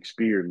cannot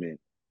experiment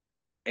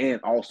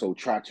and also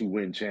try to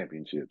win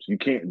championships. You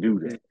can't do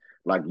that.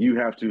 Like you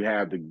have to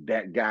have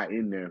that guy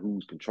in there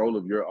who's control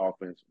of your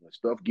offense. When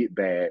stuff get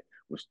bad,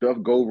 when stuff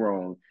go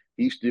wrong,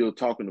 he's still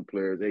talking to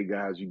players. Hey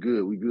guys, you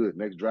good? We good.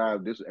 Next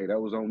drive, that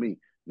was on me.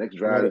 Next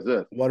drive is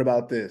us. What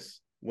about this?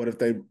 What if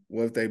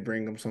they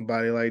bring him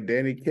somebody like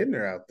Danny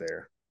Kidner out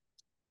there?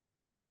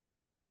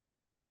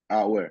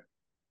 Out where?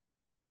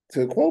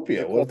 To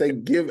Quopio. What if they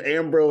give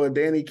Ambro a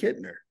Danny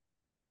Kidner?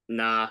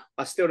 Nah,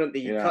 I still don't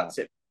think he cuts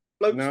it.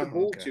 Floats the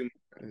ball too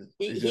much.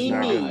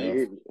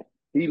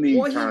 He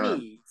needs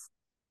time.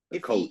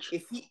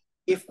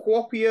 If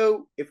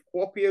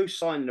Quopio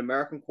signed an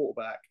American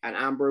quarterback and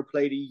Ambro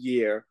played a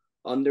year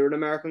under an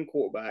American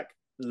quarterback,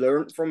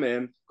 learned from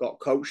him, got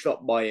coached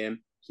up by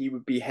him, he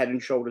would be head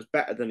and shoulders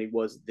better than he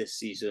was this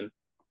season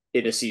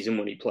in a season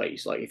when he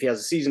plays. Like if he has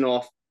a season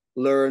off,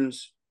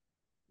 learns,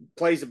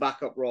 plays the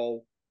backup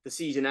role, the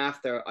season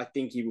after, I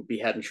think he would be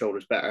head and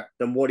shoulders better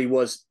than what he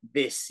was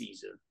this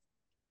season.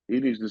 He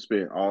needs to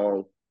spend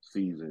all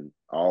season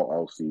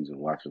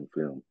watching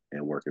film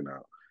and working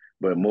out,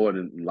 but more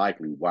than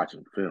likely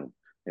watching film,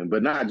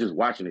 but not just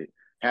watching it,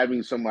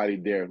 having somebody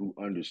there who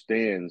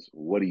understands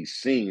what he's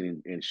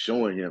seeing and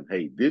showing him,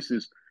 hey, this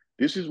is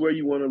where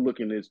you want to look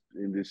in this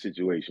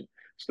situation.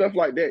 Stuff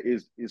like that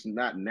is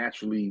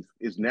naturally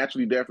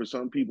there for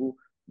some people,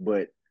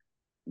 but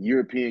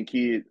European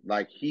kid,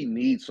 like he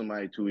needs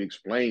somebody to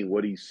explain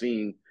what he's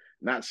seeing.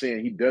 Not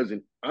saying he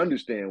doesn't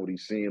understand what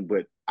he's seeing,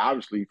 but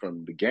obviously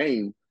from the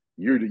game,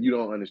 you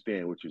don't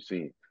understand what you're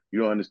seeing. You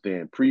don't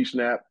understand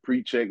pre-snap,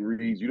 pre-check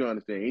reads. You don't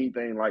understand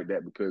anything like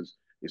that because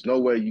it's no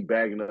way you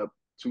bagging up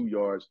 2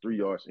 yards, 3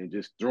 yards, and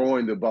just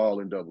throwing the ball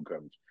in double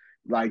coverage.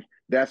 Like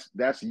that's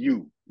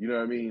you. You know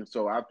what I mean?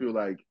 So I feel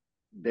like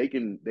they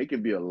can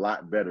be a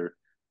lot better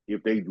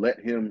if they let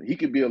him. He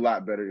could be a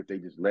lot better if they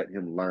just let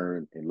him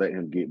learn and let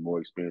him get more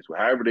experience with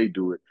however they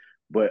do it.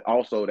 But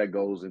also that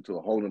goes into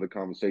a whole other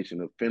conversation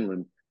of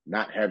Finland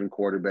not having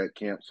quarterback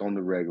camps on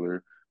the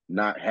regular,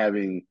 not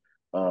having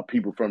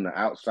people from the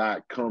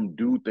outside come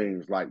do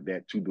things like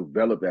that to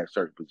develop that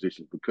certain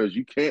position because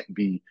you can't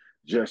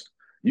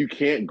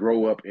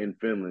grow up in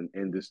Finland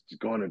and this is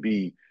going to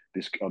be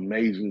this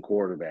amazing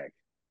quarterback.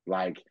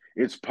 Like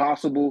it's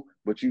possible,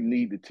 but you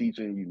need the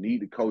teaching, you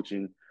need the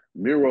coaching.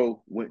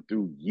 Miro went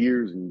through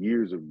years and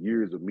years of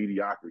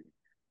mediocrity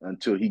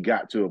until he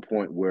got to a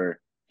point where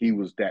he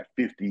was that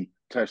 50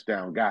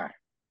 touchdown guy.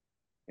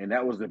 And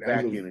that was the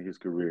back end of his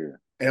career.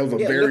 It was a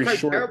very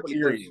short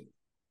period.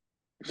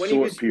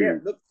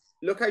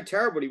 Look how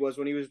terrible he was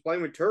when he was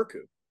playing with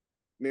Turku.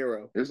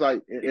 Miro. It's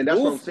like, and It's that's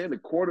what I'm awful. saying. The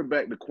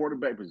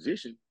quarterback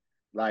position,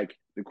 like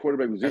the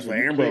quarterback That's position, what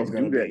you Ambro's can't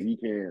going do to that. be. You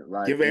can't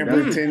like, Give and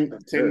Amber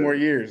that's 10 more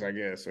years, I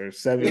guess, or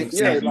seven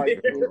yeah, like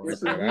seasons or in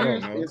some what. I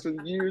don't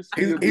years,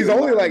 know. he'll be He's a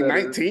only lot like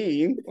better.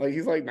 19. Like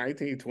he's like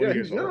 19, 20 Yeah,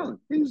 years he's old. young.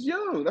 He's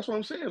young. That's what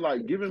I'm saying.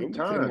 Like, give Give him him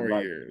 10 time. more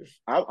Like, years.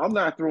 I'm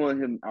not throwing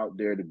him out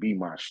there to be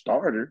my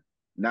starter.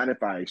 Not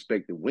if I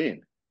expect to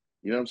win.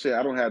 You know what I'm saying?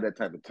 I don't have that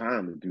type of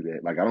time to do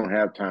that. Like, I don't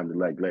have time to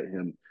like let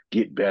him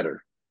get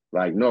better.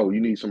 Like, no, you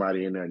need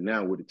somebody in there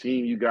now with the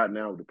team you got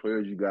now, with the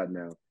players you got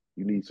now.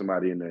 You need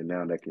somebody in there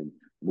now that can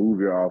move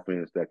your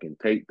offense, that can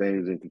take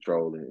things in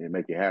control and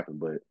make it happen.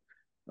 But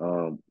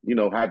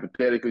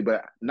hypothetically,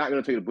 but not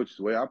going to take the Butchers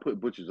away. I'll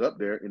put Butchers up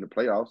there in the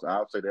playoffs.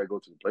 I'll say they'll go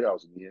to the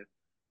playoffs again,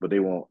 but they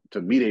won't.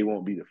 To me, they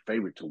won't be the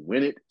favorite to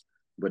win it,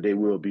 but they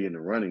will be in the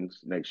runnings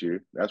next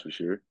year. That's for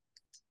sure.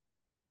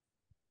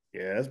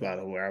 Yeah, that's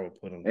about where I would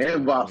put him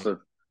And too. Vasa,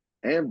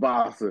 and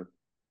Vasa,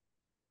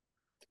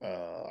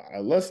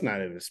 Let's not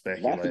even Vasa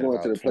speculate going to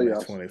about the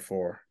playoffs.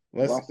 2024.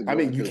 Vasa I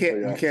mean, going to the you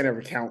playoffs. can't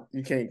ever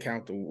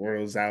count the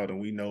worlds out, and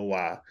we know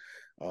why.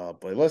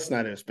 But let's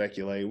not even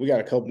speculate. We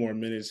got a couple more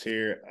minutes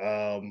here.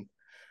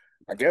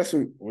 I guess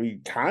we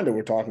kind of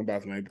were talking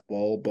about the Maple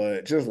Bowl,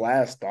 but just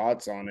last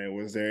thoughts on it.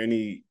 Was there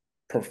any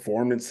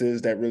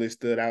performances that really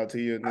stood out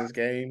to you in this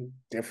game,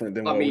 different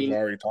than I what we've mean,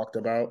 already talked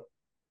about?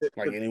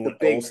 Like the anyone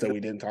big else that we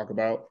didn't talk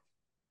about?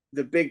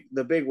 the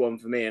big one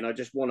for me, and I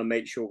just want to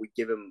make sure we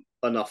give him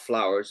enough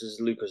flowers, is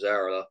Lucas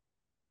Erla.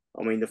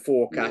 I mean, the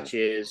four Yeah,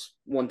 catches,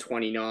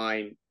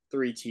 129,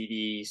 three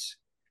TDs.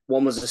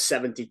 One was a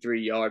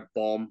 73-yard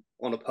bomb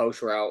on a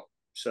post route.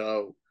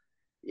 So,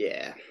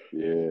 yeah,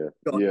 yeah,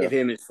 got to yeah. give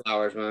him his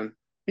flowers, man.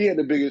 He had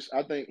the biggest.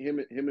 I think him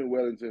and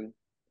Wellington,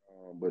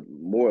 but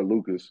more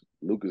Lucas.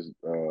 Lucas,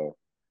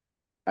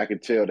 I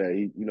could tell that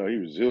he's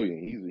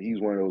resilient. He's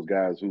one of those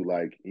guys who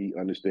like he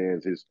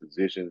understands his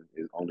position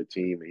is on the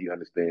team and he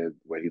understands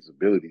what his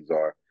abilities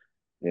are.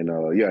 And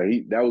yeah,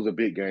 that was a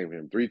big game for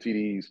him. Three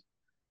TDs,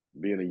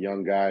 being a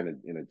young guy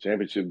in a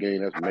championship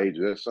game, that's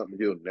major. That's something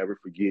he'll never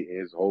forget in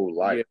his whole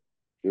life. Yeah.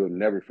 He'll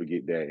never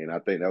forget that. And I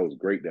think that was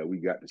great that we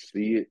got to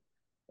see it.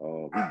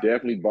 He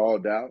definitely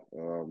balled out.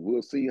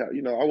 We'll see how,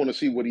 I want to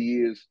see what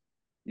he is,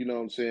 you know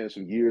what I'm saying,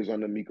 some years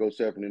under Miko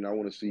Sepinen. I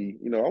want to see,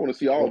 I want to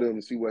see all of them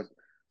and see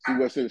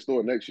what's in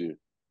store next year.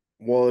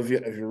 Well, if you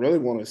really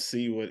want to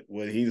see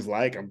what he's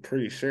like, I'm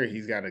pretty sure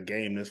he's got a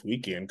game this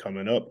weekend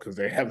coming up because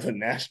they have the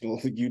national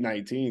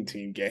U19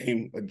 team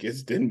game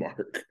against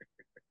Denmark.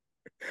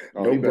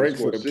 Oh, No he better breaks for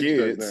score the six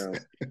kids.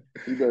 touchdowns.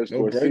 He better No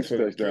score breaks six for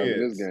the touchdowns in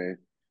this kids. game.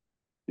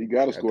 He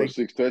got to I score think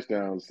six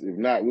touchdowns. If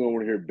not, we don't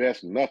want to hear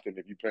best nothing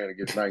if you're playing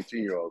against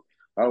 19-year-olds.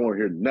 I don't want to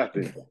hear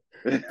nothing.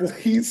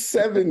 he's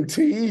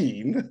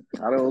 17.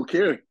 I don't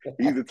care.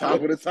 He's the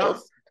top What of the is top.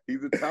 supposed,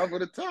 He's the top of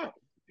the top.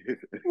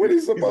 what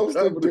he's He's the supposed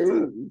to top of the top.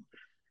 do?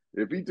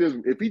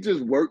 If he just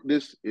worked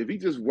this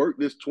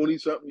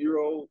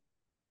 20-something-year-old,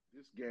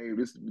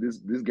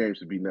 this game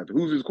should be nothing.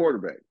 Who's his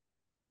quarterback?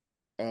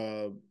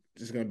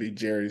 It's gonna be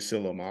Jerry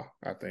Siloma,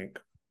 I think.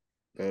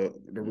 The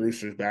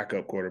Roosters'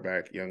 backup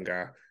quarterback, young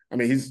guy. I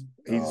mean, he's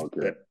Oh,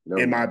 okay.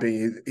 Never in my mind.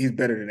 opinion, he's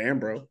better than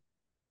Ambro.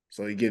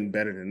 So he's getting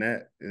better than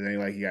that. It ain't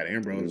like he got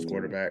Ambrose as Mm.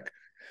 quarterback.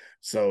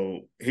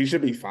 So he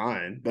should be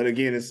fine. But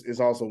again, it's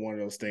also one of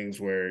those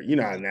things where you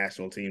know how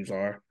national teams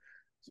are.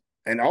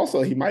 And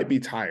also he might be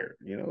tired.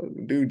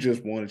 Dude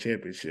just won a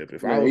championship.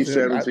 If I Man, was he's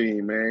him,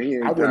 17, man. He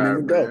I ain't wouldn't tired,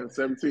 even go. man.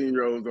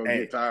 17-year-olds don't get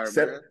Hey, tired,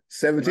 man.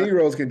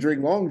 17-year-olds can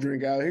drink long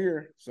drink out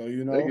here. So They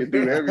can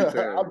do I'll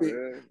everything, be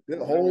man. this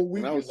whole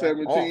When I week was is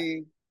like off.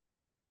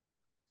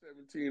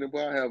 17, if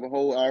I have a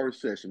whole hour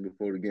session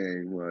before the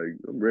game, like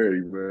I'm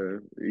ready,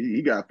 man.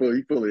 He full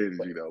of But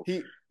energy though.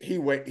 he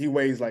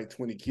weighs like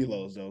 20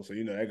 kilos though, so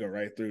that go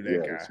right through that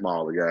Yeah, guy.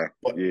 smaller guy.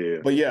 But Yeah.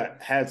 but yeah,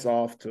 hats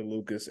off to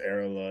Lucas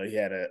Erla. He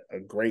had a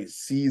great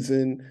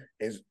season.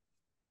 It's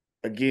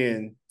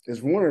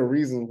one of the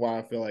reasons why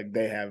I feel like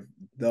they have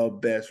the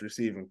best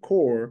receiving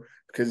core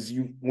because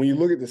when you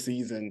look at the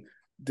season,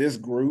 this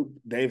group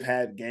they've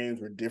had games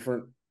where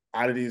different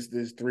out of these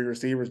three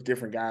receivers,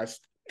 different guys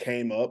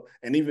came up,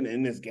 and even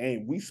in this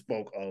game, we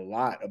spoke a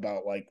lot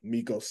about like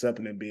Miko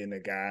Sepinen being the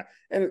guy,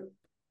 and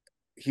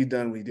he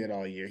done what he did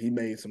all year. He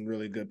made some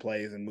really good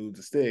plays and moved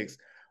the sticks.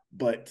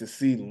 But to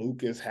see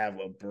Lucas have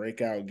a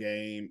breakout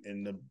game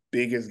in the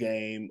biggest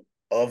game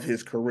of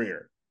his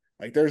career,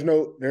 like there's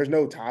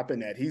no topping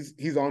that.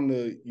 He's on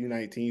the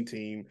U19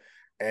 team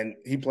and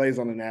he plays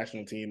on the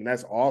national team, and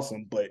that's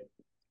awesome. But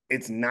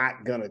it's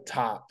not gonna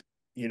top,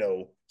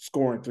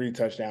 scoring 3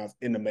 touchdowns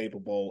in the Maple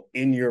Bowl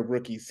in your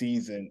rookie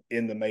season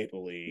in the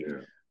Maple League.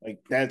 Yeah. Like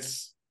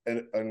that's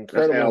an That's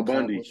incredible Al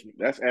Bundy. accomplishment.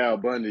 That's Al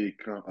Bundy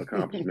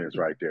accomplishments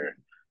right there.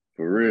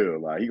 For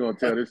real. Like he gonna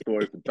tell this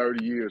story for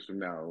 30 years from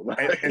now.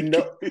 And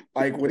no,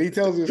 like when he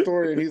tells his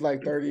story and he's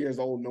like 30 years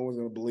old, no one's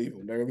gonna believe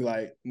him. They're gonna be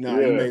like, "Nah,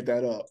 you Yeah. made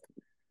that up."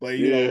 But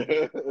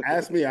Yeah.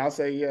 ask me, I'll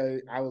say, "Yeah,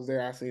 I was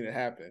there. I seen it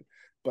happen."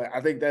 But I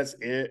think that's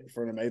it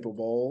for the Maple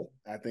Bowl.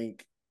 I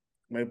think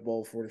Maple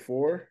Bowl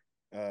 44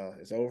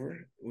 is over.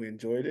 We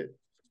enjoyed it.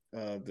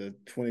 The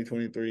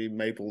 2023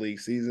 Maple League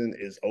season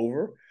is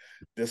over.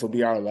 This will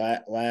be our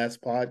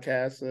last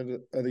podcast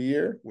of the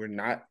year. We're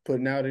not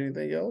putting out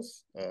anything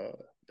else.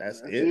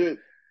 That's it.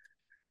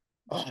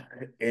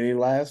 Any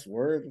last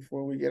words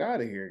before we get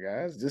out of here,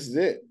 guys? This is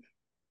it.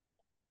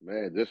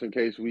 Man, just in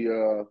case we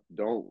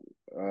don't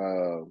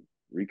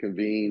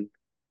reconvene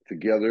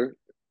together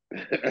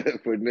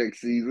for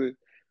next season,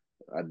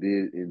 I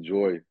did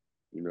enjoy,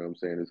 you know what I'm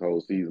saying, this whole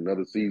season.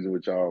 Another season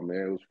with y'all,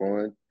 man. It was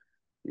fun.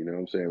 You know what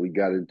I'm saying? We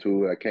got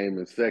into it. I came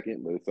in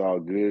second, but it's all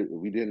good. If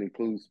we didn't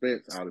include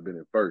Spence, I would have been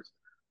in first.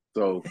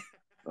 So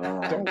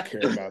don't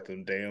care about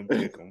them damn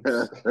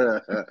pick'ems.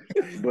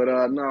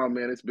 But no,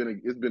 man, it's been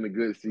a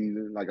good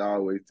season. Like I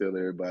always tell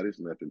everybody, it's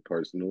nothing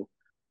personal.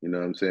 You know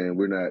what I'm saying?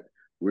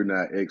 We're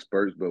not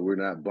experts, but we're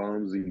not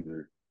bums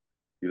either.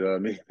 You know what I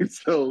mean?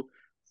 So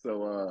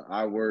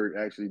our word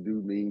actually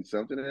do mean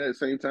something. And at the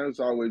same time,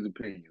 it's always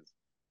opinions.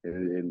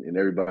 And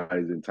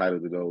everybody's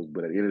entitled to those.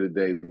 But at the end of the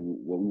day,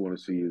 what we want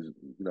to see is,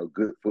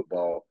 good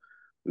football.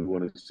 We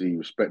want to see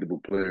respectable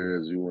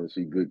players. We want to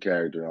see good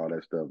character, all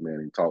that stuff, man,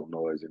 and talk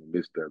noise in the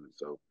midst of it.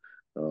 So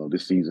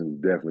this season is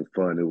definitely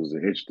fun. It was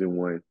an interesting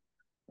one.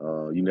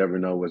 You never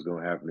know what's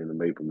going to happen in the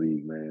Maple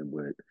League, man.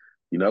 But,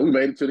 we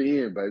made it to the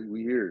end, baby.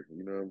 We here.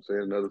 You know what I'm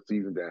saying? Another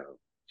season down.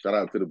 Shout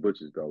out to the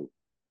Butchers, though,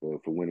 for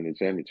winning the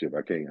championship.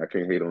 I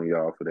can't hate on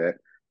y'all for that.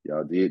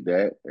 Y'all did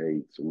that.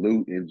 Hey,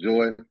 salute,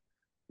 enjoy.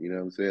 You know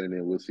what I'm saying? And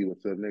then we'll see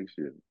what's up next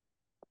year.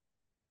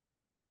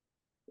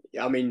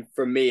 Yeah, I mean,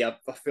 for me, I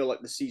feel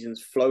like the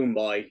season's flown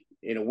by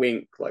in a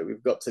wink. Like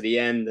we've got to the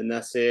end and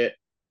that's it.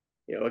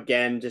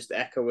 Again, just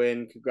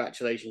echoing,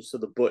 congratulations to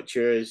the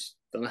Butchers.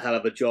 Done a hell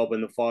of a job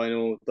in the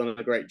final. Done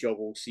a great job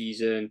all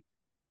season.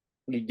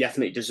 You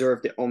definitely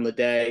deserved it on the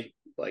day.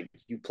 Like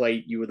you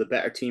were the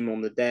better team on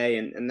the day.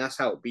 And that's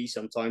how it be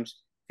sometimes.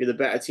 If you're the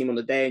better team on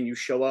the day and you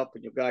show up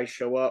and your guys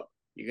show up,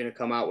 you're going to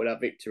come out with that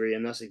victory.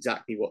 And that's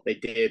exactly what they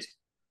did.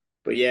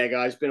 But yeah,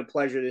 guys, it's been a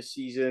pleasure this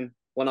season.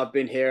 When I've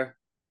been here,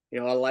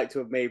 I'd like to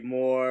have made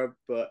more,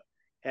 but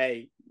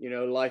hey,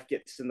 life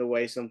gets in the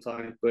way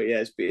sometimes. But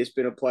yeah, it's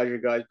been a pleasure,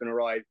 guys. It's been a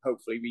ride.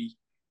 Hopefully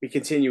we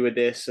continue with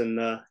this, and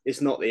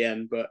it's not the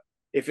end. But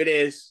if it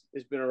is,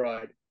 it's been a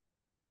ride.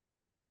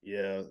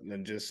 Yeah,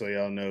 and just so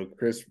y'all know,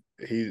 Chris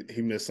he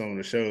missed some of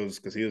the shows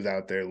because he was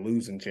out there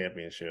losing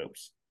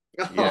championships.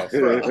 Yes,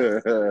 he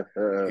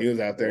was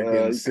out there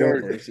getting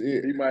silvers.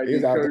 He might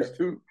get cursed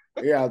too.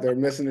 He out there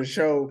missing the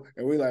show,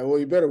 and we like, well,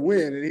 you better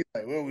win. And he's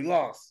like, well, we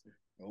lost.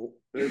 Nope.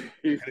 On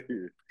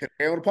the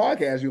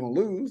podcast, you're gonna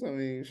lose. I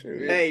mean, sure.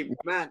 Hey,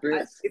 man,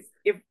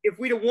 if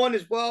we'd have won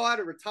as well, I'd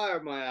have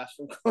retired my ass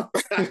from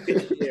contact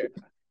this year.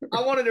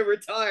 I wanted to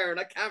retire, and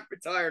I can't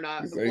retire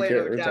now. So you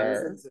can't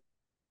retire.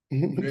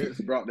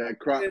 Spence brought that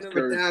Crocs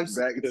curse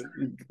back to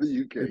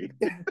the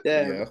UK.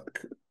 Yeah.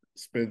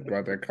 Spence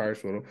brought that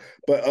curse with him.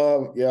 But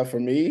yeah, for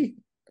me,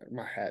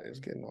 my hat is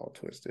getting all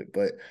twisted.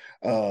 But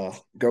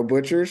go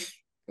Butchers.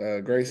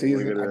 Great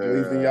season. I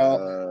believe in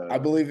y'all. I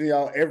believe in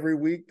y'all every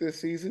week this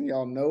season.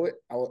 Y'all know it.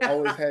 I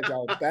always had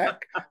y'all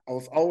back. I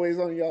was always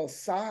on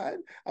y'all's side.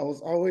 I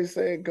was always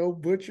saying, go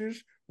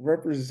Butchers,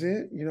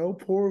 represent,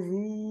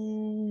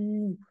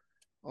 Porvoo,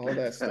 all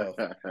that stuff.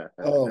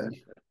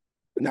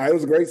 Now it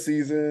was a great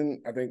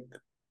season. I think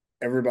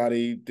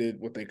everybody did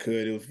what they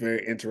could. It was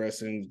very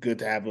interesting. Good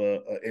to have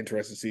an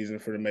interesting season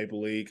for the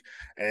Maple League.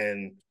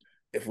 And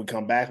if we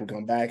come back, we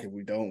come back. If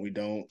we don't, we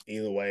don't.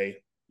 Either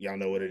way, y'all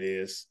know what it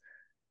is.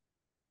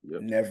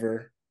 Yep.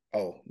 Never.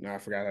 Oh, no, I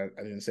forgot.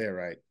 I didn't say it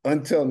right.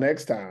 Until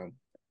next time,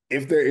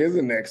 if there is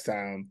a next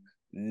time,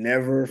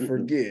 never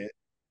forget.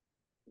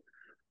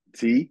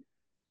 T.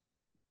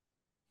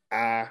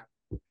 I.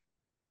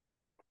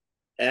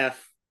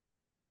 F.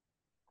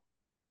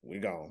 We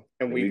gone.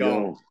 And we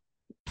gone.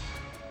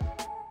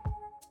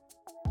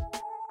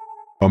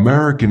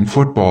 American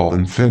football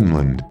in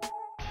Finland.